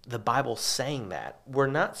the Bible's saying that, we're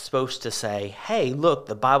not supposed to say, hey, look,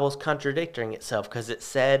 the Bible's contradicting itself because it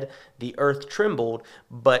said the earth trembled,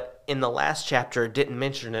 but in the last chapter it didn't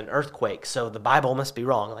mention an earthquake, so the Bible must be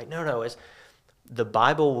wrong. No, it's the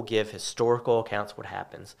Bible will give historical accounts of what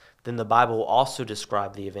happens. Then the Bible will also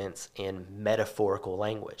describe the events in metaphorical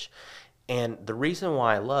language. And the reason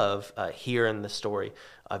why I love here in the story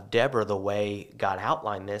of Deborah, the way God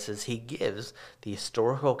outlined this is he gives the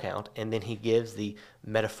historical account and then he gives the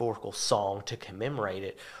metaphorical song to commemorate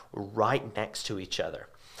it right next to each other,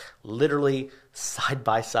 literally side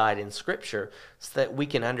by side in Scripture, so that we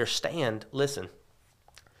can understand, listen,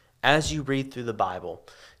 as you read through the Bible,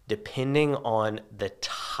 depending on the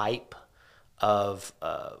type of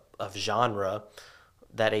genre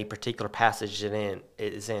that a particular passage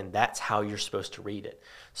is in, that's how you're supposed to read it.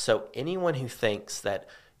 So anyone who thinks that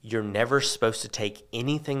you're never supposed to take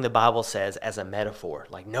anything the Bible says as a metaphor,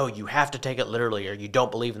 like, no, you have to take it literally or you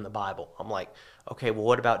don't believe in the Bible. I'm like, okay, well,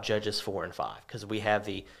 what about Judges 4 and 5? Because we have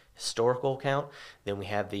the historical account, then we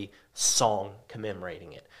have the song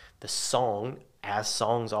commemorating it. The song, as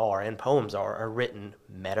songs are and poems are written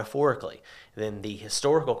metaphorically. Then the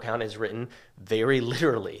historical account is written very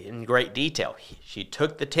literally in great detail. She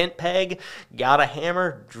took the tent peg, got a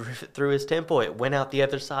hammer, drew it through his temple. It went out the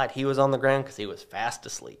other side. He was on the ground because he was fast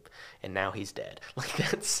asleep, and now he's dead. Like,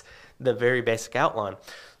 that's the very basic outline.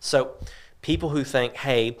 So people who think,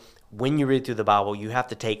 hey, when you read through the Bible, you have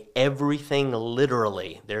to take everything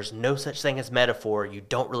literally. There's no such thing as metaphor. You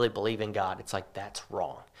don't really believe in God. It's like, that's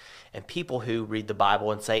wrong. And people who read the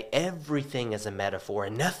Bible and say everything is a metaphor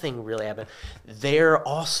and nothing really happened, they're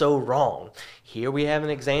also wrong. Here we have an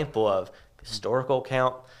example of the historical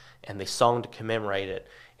account and the song to commemorate it.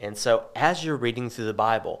 And so as you're reading through the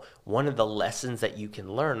Bible, one of the lessons that you can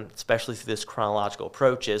learn, especially through this chronological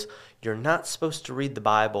approach, is you're not supposed to read the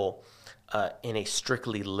Bible in a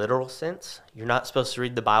strictly literal sense. You're not supposed to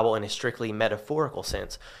read the Bible in a strictly metaphorical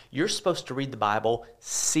sense. You're supposed to read the Bible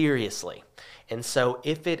seriously. And so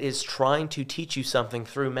if it is trying to teach you something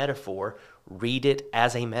through metaphor, read it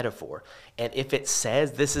as a metaphor. And if it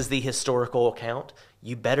says this is the historical account,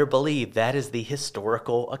 you better believe that is the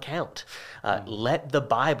historical account. Let the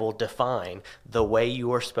Bible define the way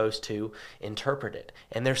you are supposed to interpret it.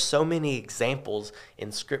 And there's so many examples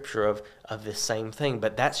in Scripture of this same thing,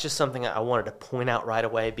 but that's just something I wanted to point out right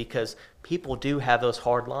away, because people do have those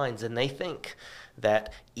hard lines, and they think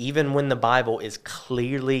that even when the Bible is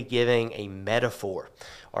clearly giving a metaphor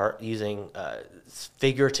or using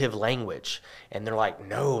figurative language, and they're like,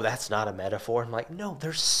 no, that's not a metaphor. I'm like, no,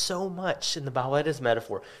 there's so much in the Bible that is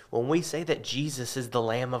metaphor. When we say that Jesus is the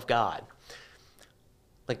Lamb of God,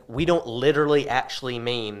 Like, we don't literally actually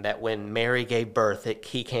mean that when Mary gave birth,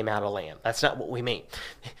 he came out a lamb. That's not what we mean.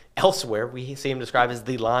 Elsewhere, we see him described as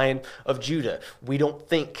the Lion of Judah. We don't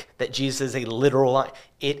think that Jesus is a literal lion.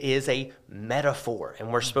 It is a metaphor,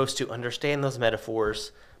 and we're supposed to understand those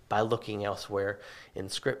metaphors by looking elsewhere in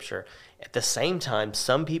Scripture. At the same time,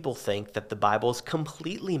 some people think that the Bible is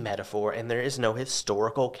completely metaphor and there is no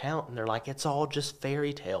historical account, and they're like, it's all just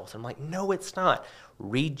fairy tales. I'm like, no, it's not.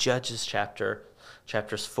 Read Judges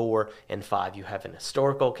chapters 4 and 5. You have an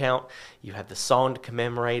historical account. You have the song to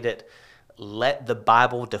commemorate it. Let the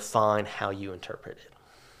Bible define how you interpret it.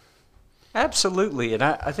 Absolutely, and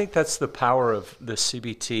I think that's the power of the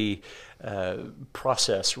CBT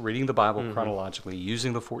process, reading the Bible chronologically,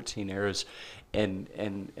 using the 14 eras, and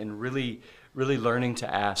really learning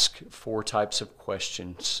to ask 4 types of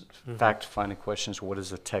questions. Fact-finding questions, what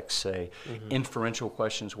does the text say? Inferential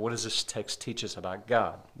questions, what does this text teach us about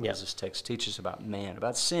God? What does this text teach us about man,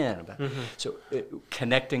 about sin? So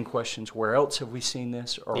connecting questions, where else have we seen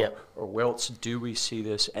this? Or where else do we see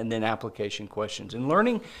this? And then application questions. And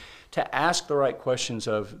learning to ask the right questions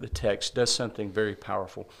of the text does something very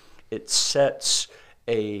powerful. It sets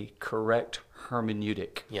a correct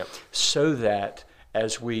hermeneutic so that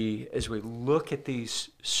as we look at these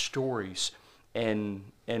stories and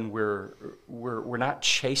we're not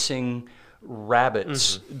chasing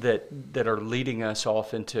rabbits that are leading us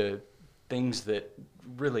off into things that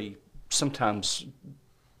really sometimes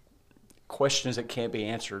questions that can't be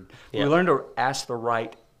answered. We learn to ask the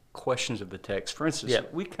right questions of the text. For instance,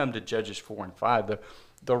 we come to Judges 4 and 5.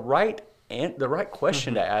 The right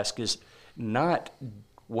question to ask is not,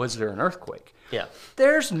 was there an earthquake?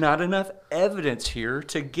 There's not enough evidence here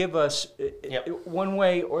to give us one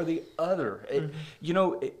way or the other. You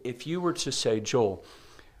know, if you were to say, Joel,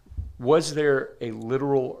 was there a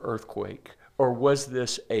literal earthquake, or was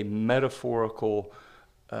this a metaphorical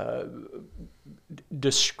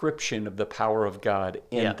description of the power of God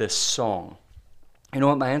in this song? You know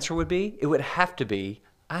what my answer would be? It would have to be,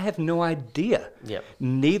 I have no idea.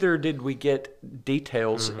 Neither did we get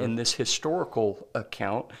details in this historical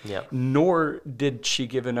account, nor did she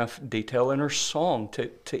give enough detail in her song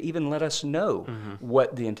to even let us know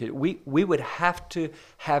what the intent. We would have to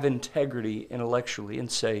have integrity intellectually and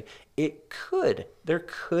say, there could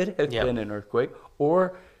have been an earthquake,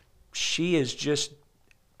 or she is just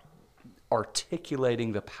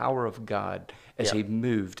articulating the power of God as he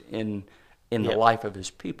moved in the life of his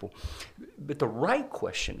people. But the right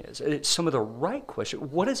question is, some of the right question,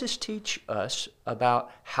 what does this teach us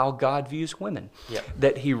about how God views women?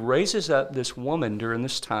 That he raises up this woman during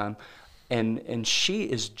this time, and she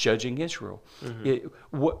is judging Israel.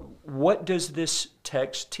 What does this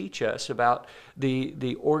text teach us about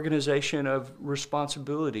the organization of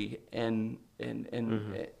responsibility and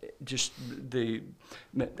just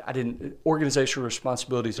organizational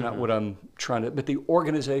responsibility is not what I'm trying to, but the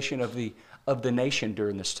organization of the nation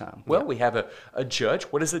during this time. Well, we have a judge.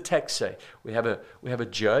 What does the text say? We have a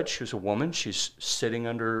judge who's a woman. She's sitting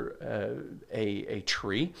under a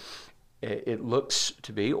tree. It looks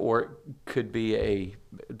to be, or it could be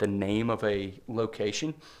the name of a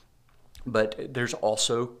location. But there's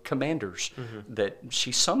also commanders that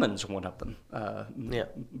she summons one of them,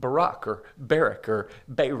 Barak or Barak or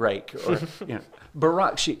Barak or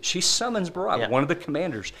Barak. She summons Barak, one of the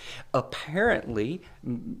commanders. Apparently,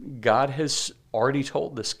 God has already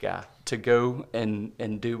told this guy to go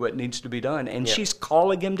and do what needs to be done, and she's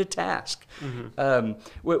calling him to task.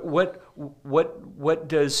 What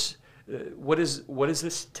does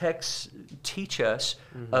this text teach us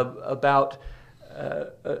about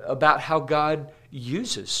how God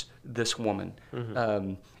uses this woman?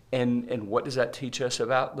 And what does that teach us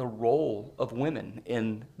about the role of women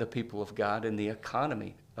in the people of God and the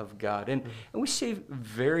economy of God? And we see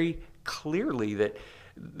very clearly that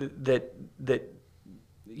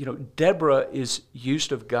Deborah is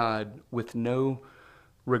used of God with no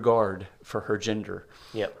regard for her gender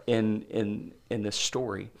in this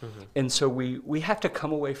story. And so we have to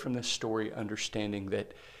come away from this story understanding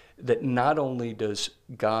that not only does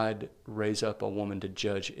God raise up a woman to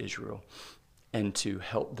judge Israel and to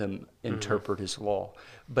help them interpret his law,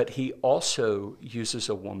 but he also uses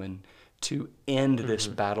a woman to end this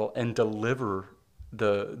battle and deliver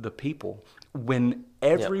the people when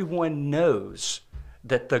everyone knows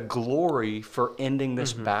that the glory for ending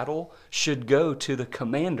this battle should go to the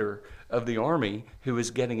commander of the army who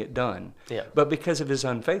is getting it done. But because of his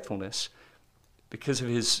unfaithfulness, because of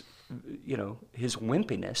his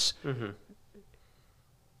wimpiness,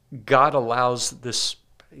 God allows this.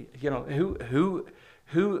 Who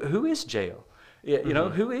is Jael?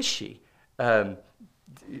 Who is she?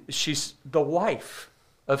 She's the wife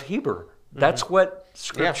of Heber. That's what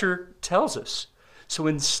Scripture tells us. So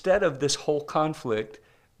instead of this whole conflict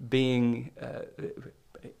being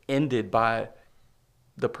ended by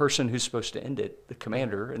the person who's supposed to end it, the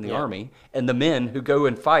commander in the army, and the men who go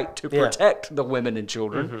and fight to protect the women and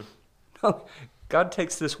children, no, God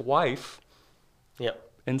takes this wife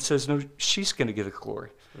and says, no, she's going to get the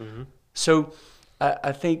glory. So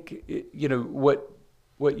I think, you know,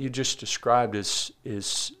 what you just described is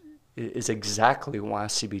exactly why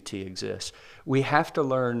CBT exists. We have to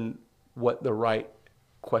learn what the right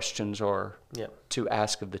questions are to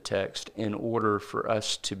ask of the text in order for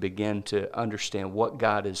us to begin to understand what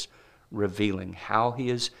God is revealing, how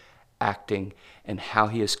he is acting, and how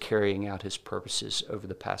he is carrying out his purposes over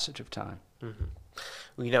the passage of time.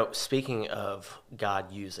 Well, you know, speaking of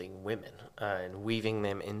God using women and weaving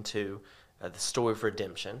them into the story of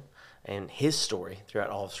redemption and his story throughout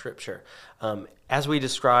all of Scripture, as we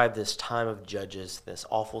describe this time of Judges, this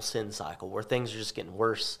awful sin cycle where things are just getting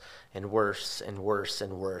worse and worse and worse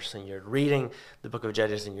and worse, and you're reading the book of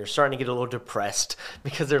Judges and you're starting to get a little depressed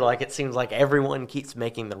because it seems like everyone keeps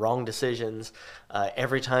making the wrong decisions.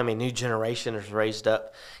 Every time a new generation is raised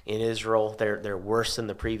up in Israel, they're worse than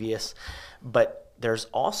the previous. But there's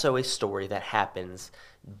also a story that happens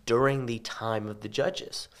during the time of the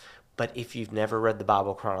Judges. But if you've never read the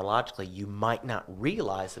Bible chronologically, you might not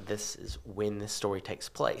realize that this is when this story takes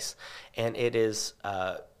place. And it is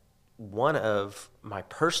one of my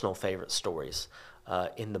personal favorite stories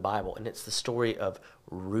in the Bible, and it's the story of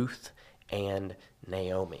Ruth and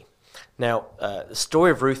Naomi. Now, the story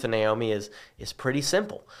of Ruth and Naomi is pretty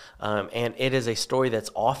simple, and it is a story that's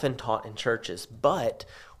often taught in churches, but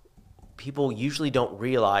people usually don't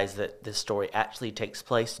realize that this story actually takes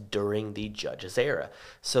place during the Judges era.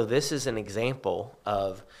 So this is an example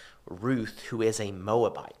of Ruth, who is a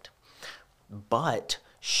Moabite, but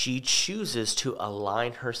she chooses to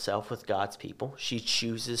align herself with God's people. She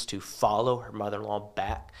chooses to follow her mother-in-law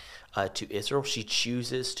back to Israel. She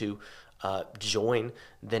chooses to join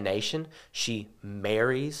the nation. She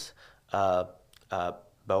marries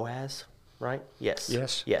Boaz. Right?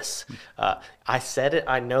 Yes. I said it.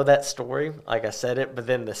 I know that story. Like I said it, but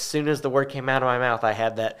then as soon as the word came out of my mouth, I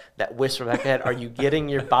had that whisper back ahead. Are you getting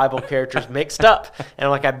your Bible characters mixed up? And I'm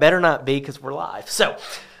like, I better not be because we're live. So,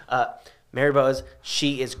 Mary Boaz,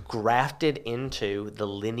 she is grafted into the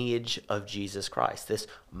lineage of Jesus Christ, this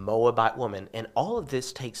Moabite woman, and all of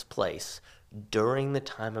this takes place during the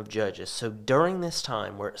time of Judges. So during this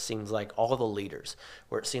time where it seems like all the leaders,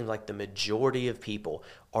 where it seems like the majority of people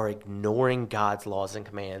are ignoring God's laws and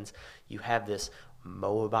commands, you have this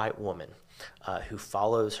Moabite woman who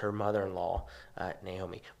follows her mother-in-law,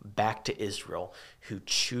 Naomi, back to Israel, who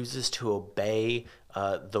chooses to obey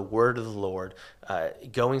the word of the Lord,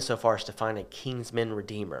 going so far as to find a kinsman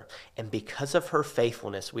redeemer. And because of her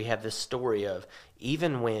faithfulness, we have this story of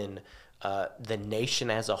even when the nation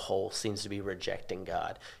as a whole seems to be rejecting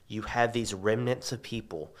God, you have these remnants of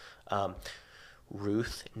people,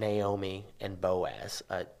 Ruth, Naomi, and Boaz,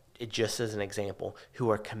 just as an example,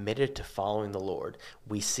 who are committed to following the Lord.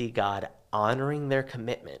 We see God honoring their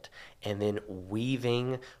commitment and then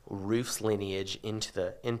weaving Ruth's lineage into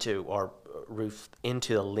the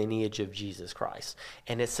lineage of Jesus Christ.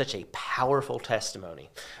 And it's such a powerful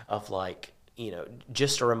testimony of,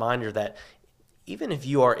 just a reminder that even if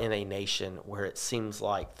you are in a nation where it seems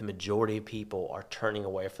like the majority of people are turning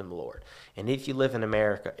away from the Lord, and if you live in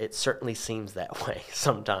America, it certainly seems that way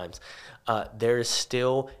sometimes, there is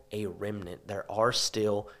still a remnant. There are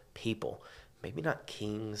still people, maybe not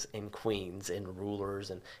kings and queens and rulers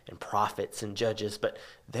and prophets and judges, but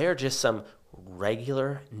they're just some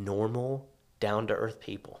regular, normal, down-to-earth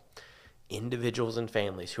people, individuals and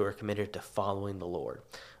families who are committed to following the Lord.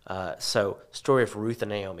 So, story of Ruth and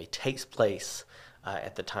Naomi takes place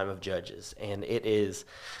at the time of Judges, and it is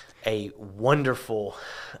a wonderful,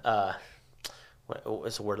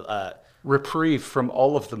 what's the word? Reprieve from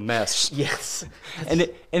all of the mess. Yes. And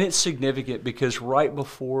it's significant because right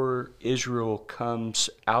before Israel comes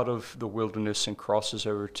out of the wilderness and crosses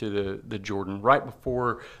over to the Jordan, right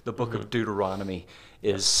before the book of Deuteronomy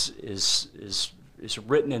is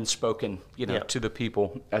written and spoken, to the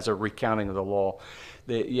people as a recounting of the law.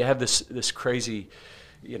 You have this crazy,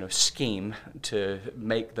 scheme to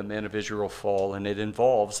make the men of Israel fall, and it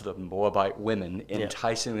involves the Moabite women,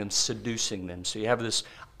 enticing them, seducing them. So you have this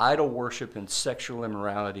idol worship and sexual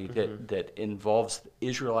immorality that involves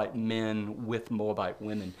Israelite men with Moabite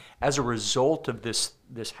women. As a result of this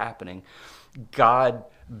happening, God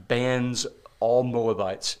bans all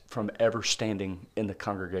Moabites from ever standing in the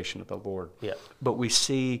congregation of the Lord. Yeah. But we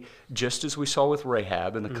see, just as we saw with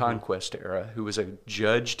Rahab in the conquest era, who was a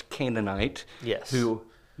judged Canaanite, yes, who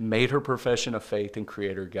made her profession of faith in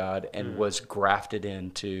Creator God, and was grafted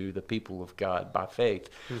into the people of God by faith.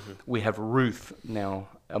 We have Ruth now,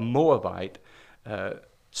 a Moabite,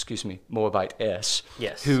 Moabite-ess,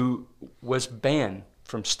 Yes. who was banned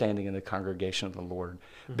from standing in the congregation of the Lord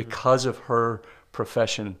because of her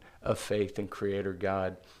profession of faith in Creator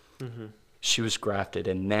God. She was grafted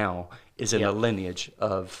and now is in the lineage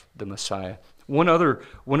of the Messiah. One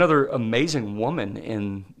other amazing woman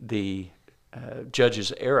in the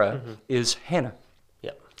Judges era is Hannah.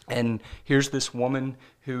 Yep. And here's this woman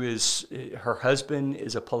who is, her husband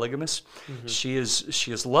is a polygamist. She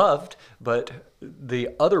is loved, but the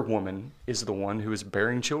other woman is the one who is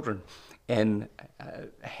bearing children. And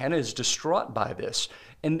Hannah is distraught by this.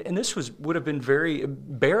 And this would have been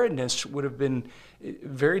barrenness would have been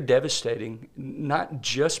very devastating, not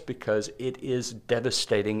just because it is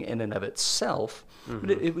devastating in and of itself,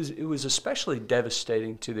 but it was especially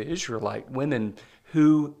devastating to the Israelite women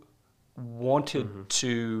who wanted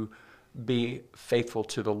to be faithful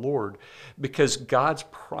to the Lord, because God's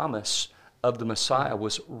promise of the Messiah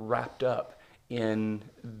was wrapped up in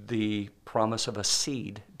the promise of a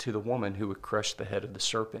seed to the woman who would crush the head of the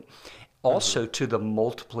serpent. Also to the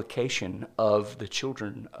multiplication of the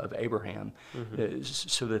children of Abraham,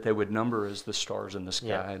 so that they would number as the stars in the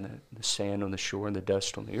sky and the sand on the shore and the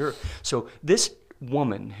dust on the earth. So this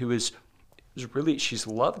woman who is really, she's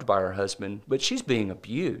loved by her husband, but she's being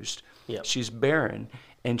abused. Yep. She's barren.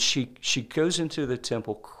 And she goes into the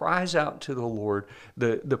temple, cries out to the Lord.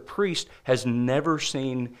 The priest has never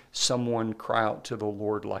seen someone cry out to the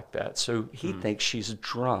Lord like that. So he thinks she's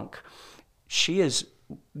drunk. She is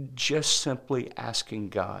just simply asking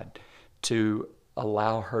God to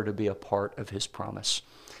allow her to be a part of his promise,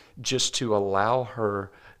 just to allow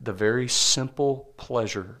her the very simple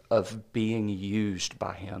pleasure of being used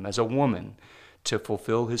by him as a woman to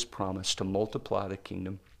fulfill his promise to multiply the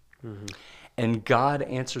kingdom. And God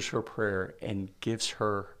answers her prayer and gives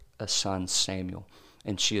her a son, Samuel.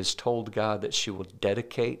 And she has told God that she will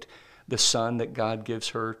dedicate the son that God gives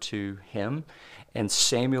her to him. And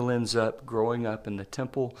Samuel ends up growing up in the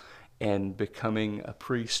temple and becoming a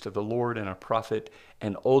priest of the Lord and a prophet.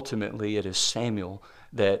 And ultimately it is Samuel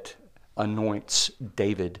that anoints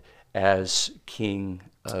David as king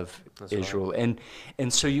of Israel. Right.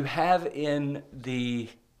 And so you have in the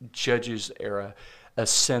Judges era a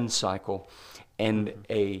sin cycle and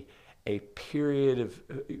a period of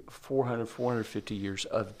 450 years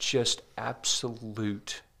of just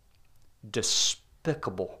absolute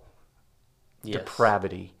despicable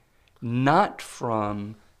depravity, not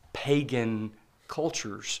from pagan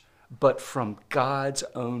cultures, but from God's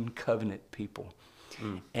own covenant people.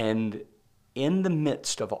 And in the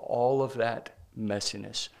midst of all of that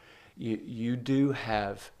messiness, you do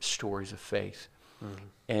have stories of faith.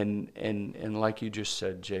 And like you just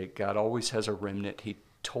said, Jake, God always has a remnant. He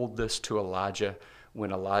told this to Elijah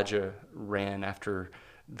when Elijah ran after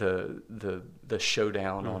the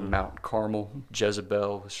showdown on Mount Carmel.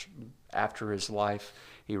 Jezebel was after his life.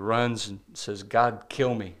 He runs and says, God,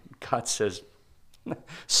 kill me. God says,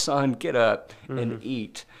 son, get up and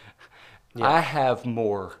eat. I have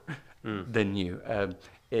more than you.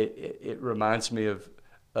 It reminds me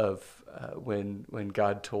of when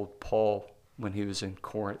God told Paul when he was in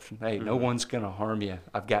Corinth, hey, no one's going to harm you.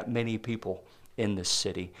 I've got many people in this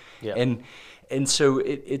city. And so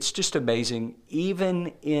it's just amazing.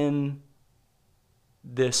 Even in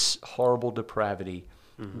this horrible depravity,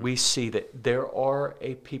 we see that there are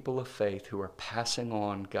a people of faith who are passing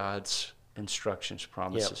on God's instructions,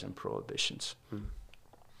 promises, and prohibitions.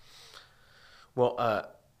 Well,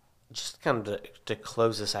 just kind of to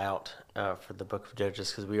close this out for the book of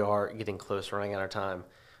Judges, because we are getting close, running out of time.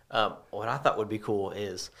 What I thought would be cool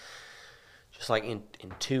is just like in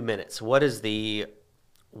 2 minutes, what is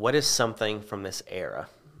something from this era,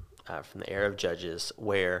 from the era of Judges,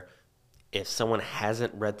 where if someone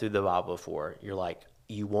hasn't read through the Bible before, you're like,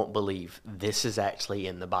 you won't believe this is actually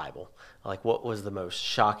in the Bible. Like, what was the most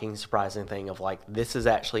shocking, surprising thing of like, this is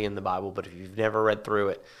actually in the Bible, but if you've never read through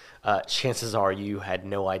it, chances are you had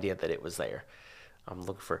no idea that it was there. I'm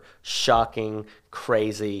looking for shocking,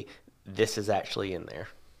 crazy, this is actually in there.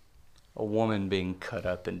 A woman being cut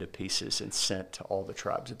up into pieces and sent to all the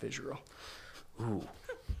tribes of Israel. Ooh.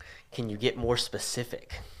 Can you get more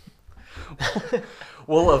specific?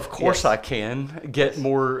 Well, of course I can get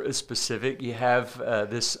more specific. You have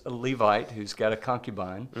this Levite who's got a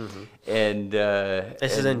concubine, and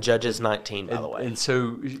this is in Judges 19, by the way. And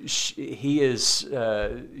so he is,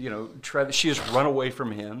 she has run away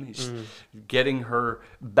from him. He's getting her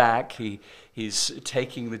back. He's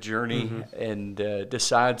taking the journey and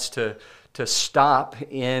decides to stop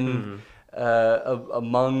in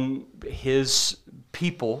among his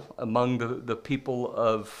people, among the people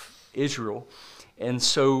of Israel. And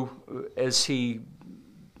so as he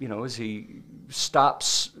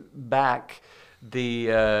stops back,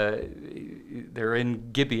 they're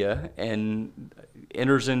in Gibeah and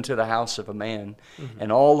enters into the house of a man,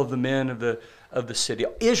 and all of the men of the city,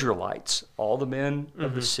 Israelites, all the men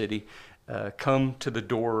of the city, come to the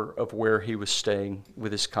door of where he was staying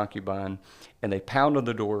with his concubine, and they pound on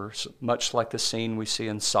the doors, much like the scene we see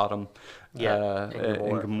in Sodom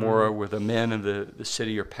and Gomorrah, where the men of the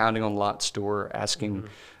city are pounding on Lot's door, asking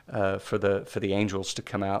for the angels to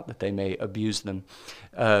come out that they may abuse them.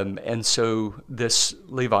 And so this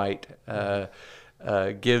Levite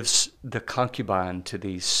gives the concubine to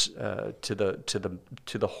these to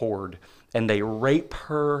the horde, and they rape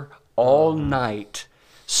her all night,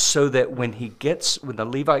 so that when the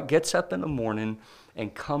Levite gets up in the morning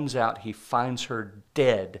and comes out, he finds her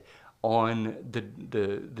dead on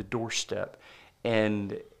the doorstep,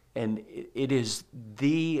 and it is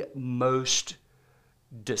the most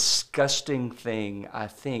disgusting thing I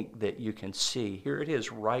think that you can see. Here it is,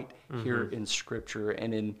 right here in Scripture,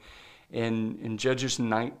 and in Judges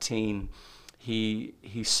 19,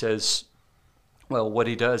 he says, well, what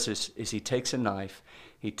he does is he takes a knife.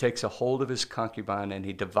 He takes a hold of his concubine and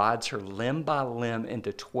he divides her limb by limb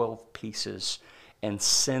into 12 pieces and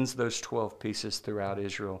sends those 12 pieces throughout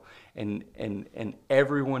Israel. And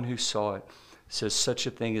everyone who saw it says such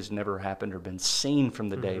a thing has never happened or been seen from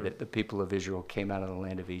the day that the people of Israel came out of the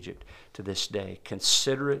land of Egypt to this day.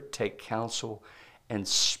 Consider it, take counsel, and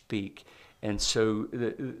speak. And so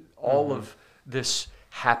all of this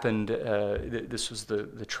happened. This was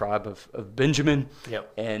the tribe of Benjamin.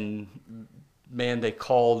 Yep. And man, they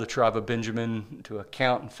call the tribe of Benjamin to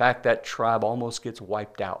account. In fact, that tribe almost gets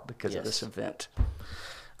wiped out because of this event.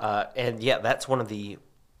 And yeah, that's one of the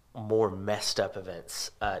more messed up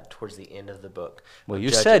events towards the end of the book. Well, you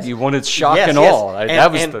Judges. said you wanted shock and awe.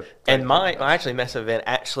 My actually messed up event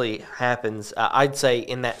actually happens, I'd say,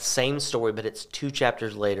 in that same story, but it's 2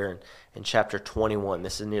 chapters later in chapter 21.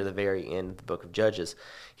 This is near the very end of the book of Judges.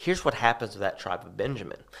 Here's what happens with that tribe of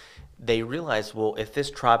Benjamin. They realize, well, if this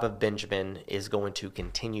tribe of Benjamin is going to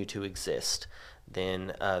continue to exist,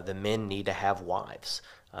 then the men need to have wives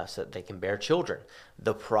so that they can bear children.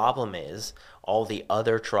 The problem is all the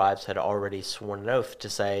other tribes had already sworn an oath to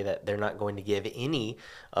say that they're not going to give any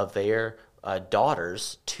of their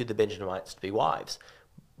daughters to the Benjamites to be wives.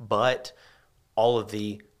 But all of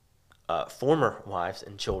the former wives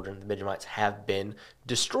and children, the Benjamites, have been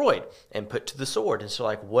destroyed and put to the sword. And so,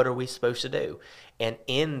 like, what are we supposed to do? And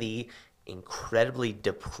in the incredibly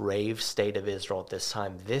depraved state of Israel at this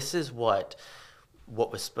time, this is what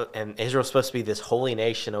was, and Israel was supposed to be this holy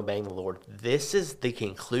nation obeying the Lord. This is the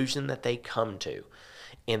conclusion that they come to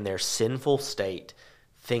in their sinful state,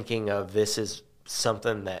 thinking of this is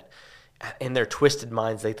something that in their twisted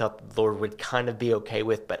minds they thought the Lord would kind of be okay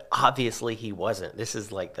with, but obviously he wasn't. This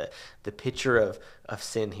is like the picture of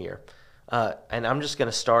sin here. And I'm just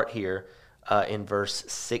going to start here in verse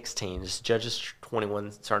 16. Just Judges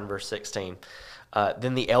 21, starting verse 16.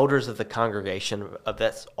 Then the elders of the congregation,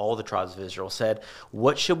 that's all the tribes of Israel, said,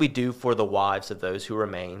 "What shall we do for the wives of those who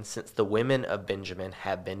remain, since the women of Benjamin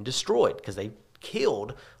have been destroyed?" Because they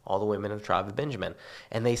killed all the women of the tribe of Benjamin.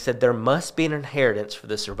 And they said, "There must be an inheritance for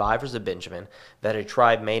the survivors of Benjamin, that a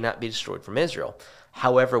tribe may not be destroyed from Israel.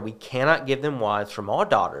 However, we cannot give them wives from all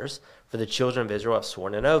daughters, for the children of Israel have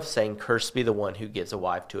sworn an oath, saying, 'Cursed be the one who gives a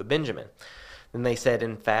wife to a Benjamin.'" Then they said,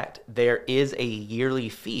 "In fact, there is a yearly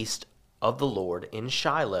feast of the Lord in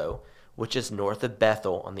Shiloh, which is north of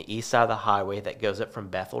Bethel, on the east side of the highway that goes up from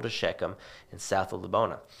Bethel to Shechem and south of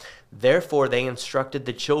Lebonah. Therefore they instructed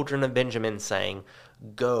the children of Benjamin, saying,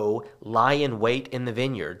 'Go, lie in wait in the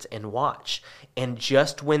vineyards and watch. And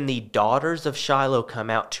just when the daughters of Shiloh come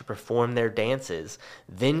out to perform their dances,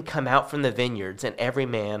 then come out from the vineyards, and every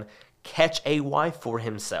man catch a wife for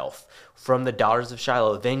himself from the daughters of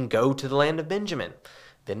Shiloh. Then go to the land of Benjamin.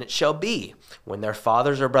 Then it shall be, when their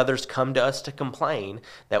fathers or brothers come to us to complain,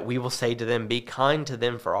 that we will say to them, Be kind to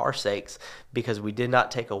them for our sakes, because we did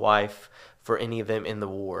not take a wife for any of them in the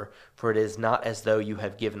war. For it is not as though you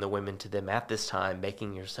have given the women to them at this time,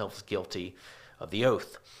 making yourselves guilty of the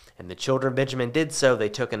oath.' And the children of Benjamin did so. They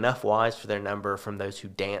took enough wives for their number from those who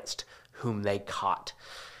danced, whom they caught."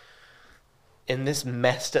 In this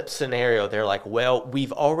messed up scenario, they're like, well,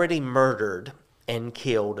 we've already murdered and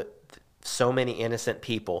killed so many innocent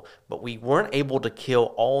people, but we weren't able to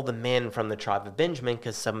kill all the men from the tribe of Benjamin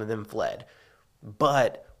because some of them fled.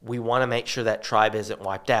 But we want to make sure that tribe isn't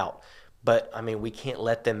wiped out. But, I mean, we can't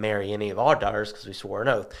let them marry any of our daughters because we swore an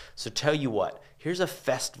oath. So tell you what, Here's a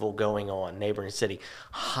festival going on, neighboring city.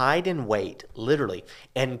 Hide and wait, literally,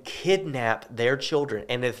 and kidnap their children.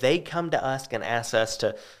 And if they come to us and ask us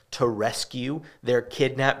to rescue their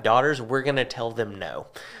kidnapped daughters, we're going to tell them no.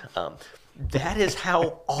 That is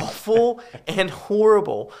how awful and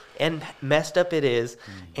horrible and messed up it is.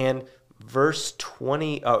 And verse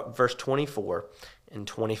 24 and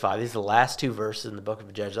 25, these are the last two verses in the book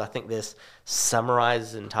of Judges. I think this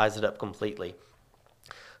summarizes and ties it up completely.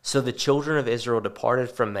 So the children of Israel departed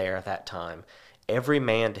from there at that time, every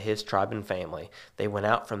man to his tribe and family. They went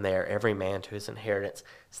out from there, every man to his inheritance.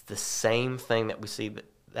 It's the same thing that we see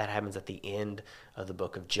that happens at the end of the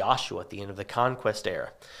book of Joshua, at the end of the conquest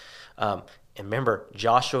era. And remember,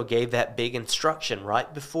 Joshua gave that big instruction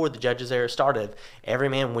right before the Judges era started. Every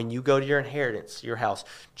man, when you go to your inheritance, your house,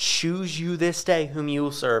 choose you this day whom you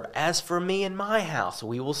will serve. As for me and my house,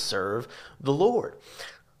 we will serve the Lord.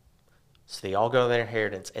 So they all go to their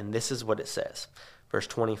inheritance, and this is what it says. Verse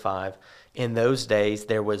 25, in those days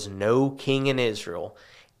there was no king in Israel,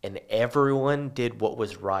 and everyone did what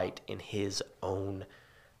was right in his own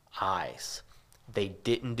eyes. They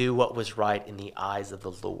didn't do what was right in the eyes of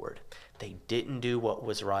the Lord. They didn't do what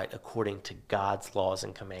was right according to God's laws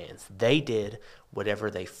and commands. They did whatever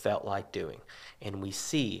they felt like doing. And we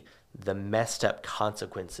see the messed up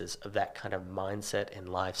consequences of that kind of mindset and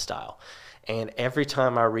lifestyle. And every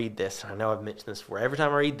time I read this, I know I've mentioned this before, every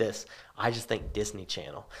time I read this, I just think Disney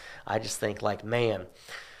Channel. I just think like, man,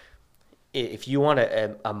 if you want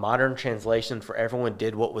a modern translation for everyone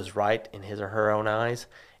did what was right in his or her own eyes,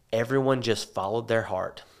 everyone just followed their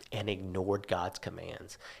heart and ignored God's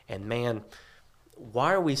commands. And man,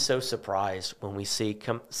 why are we so surprised when we see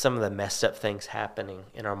some of the messed up things happening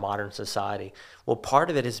in our modern society? Well, part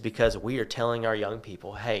of it is because we are telling our young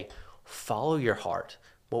people, hey, follow your heart.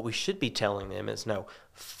 What we should be telling them is, no,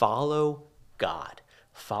 follow God.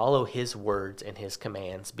 Follow his words and his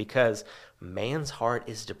commands, because man's heart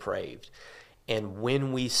is depraved. And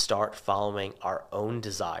when we start following our own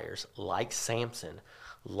desires, like Samson,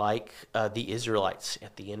 like the Israelites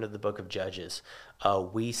at the end of the book of Judges,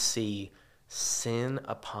 we see sin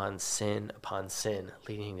upon sin upon sin,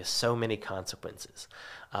 leading to so many consequences.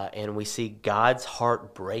 And we see God's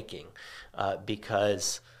heart breaking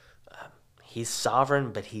because he's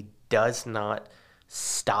sovereign, but he does not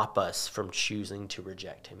stop us from choosing to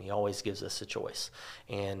reject him. He always gives us a choice.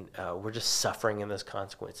 And we're just suffering in those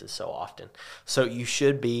consequences so often. So you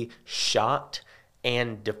should be shocked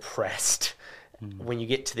and depressed when you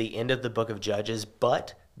get to the end of the book of Judges,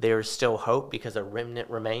 but there's still hope because a remnant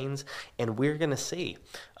remains. And we're going to see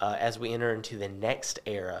as we enter into the next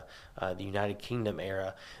era, the United Kingdom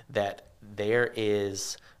era, that there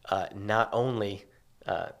is not only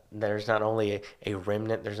there's not only a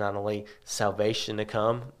remnant, there's not only salvation to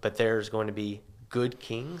come, but there's going to be good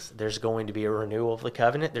kings. There's going to be a renewal of the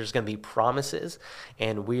covenant. There's going to be promises.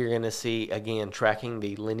 And we're going to see, again, tracking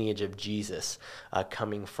the lineage of Jesus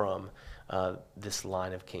coming from this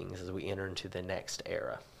line of kings as we enter into the next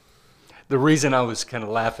era. The reason I was kind of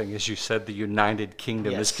laughing as you said the United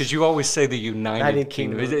Kingdom is because you always say the United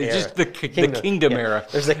Kingdom. It's just the kingdom era.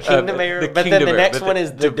 There's a kingdom era, but then the next one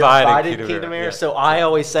is the divided kingdom era. So I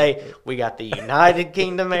always say we got the United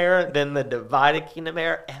Kingdom era, then the divided kingdom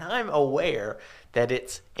era, and I'm aware that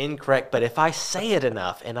it's incorrect, but if I say it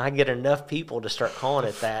enough and I get enough people to start calling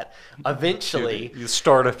it that, eventually you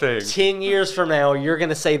start a thing. 10 years from now, you're going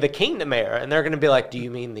to say the kingdom era, and they're going to be like, do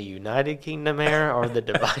you mean the United Kingdom era or the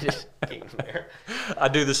divided kingdom era? I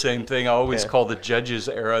do the same thing. I always call the Judges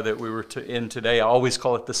era that we were in today, I always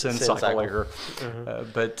call it the sin cycle era.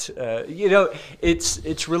 But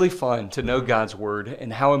it's really fun to know God's word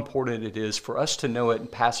and how important it is for us to know it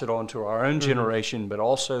and pass it on to our own generation, but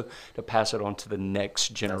also to pass it on to the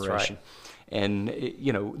next generation. That's right.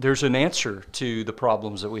 And there's an answer to the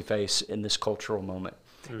problems that we face in this cultural moment.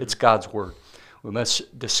 It's God's word. We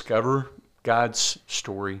must discover God's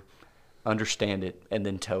story, understand it, and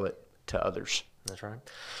then tell it to others. That's right.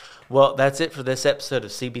 Well, that's it for this episode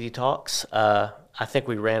of CBT Talks. I think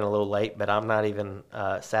we ran a little late, but I'm not even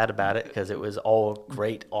sad about it because it was all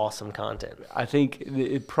great, awesome content. I think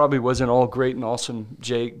it probably wasn't all great and awesome,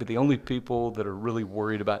 Jake, but the only people that are really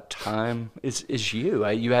worried about time is you.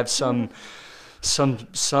 You have some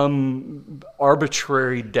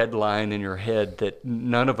arbitrary deadline in your head that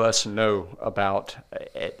none of us know about.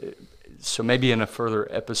 So maybe in a future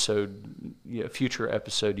episode,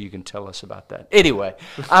 you can tell us about that. Anyway,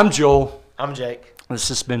 I'm Joel. I'm Jake. This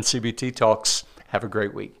has been CBT Talks. Have a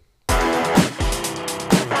great week.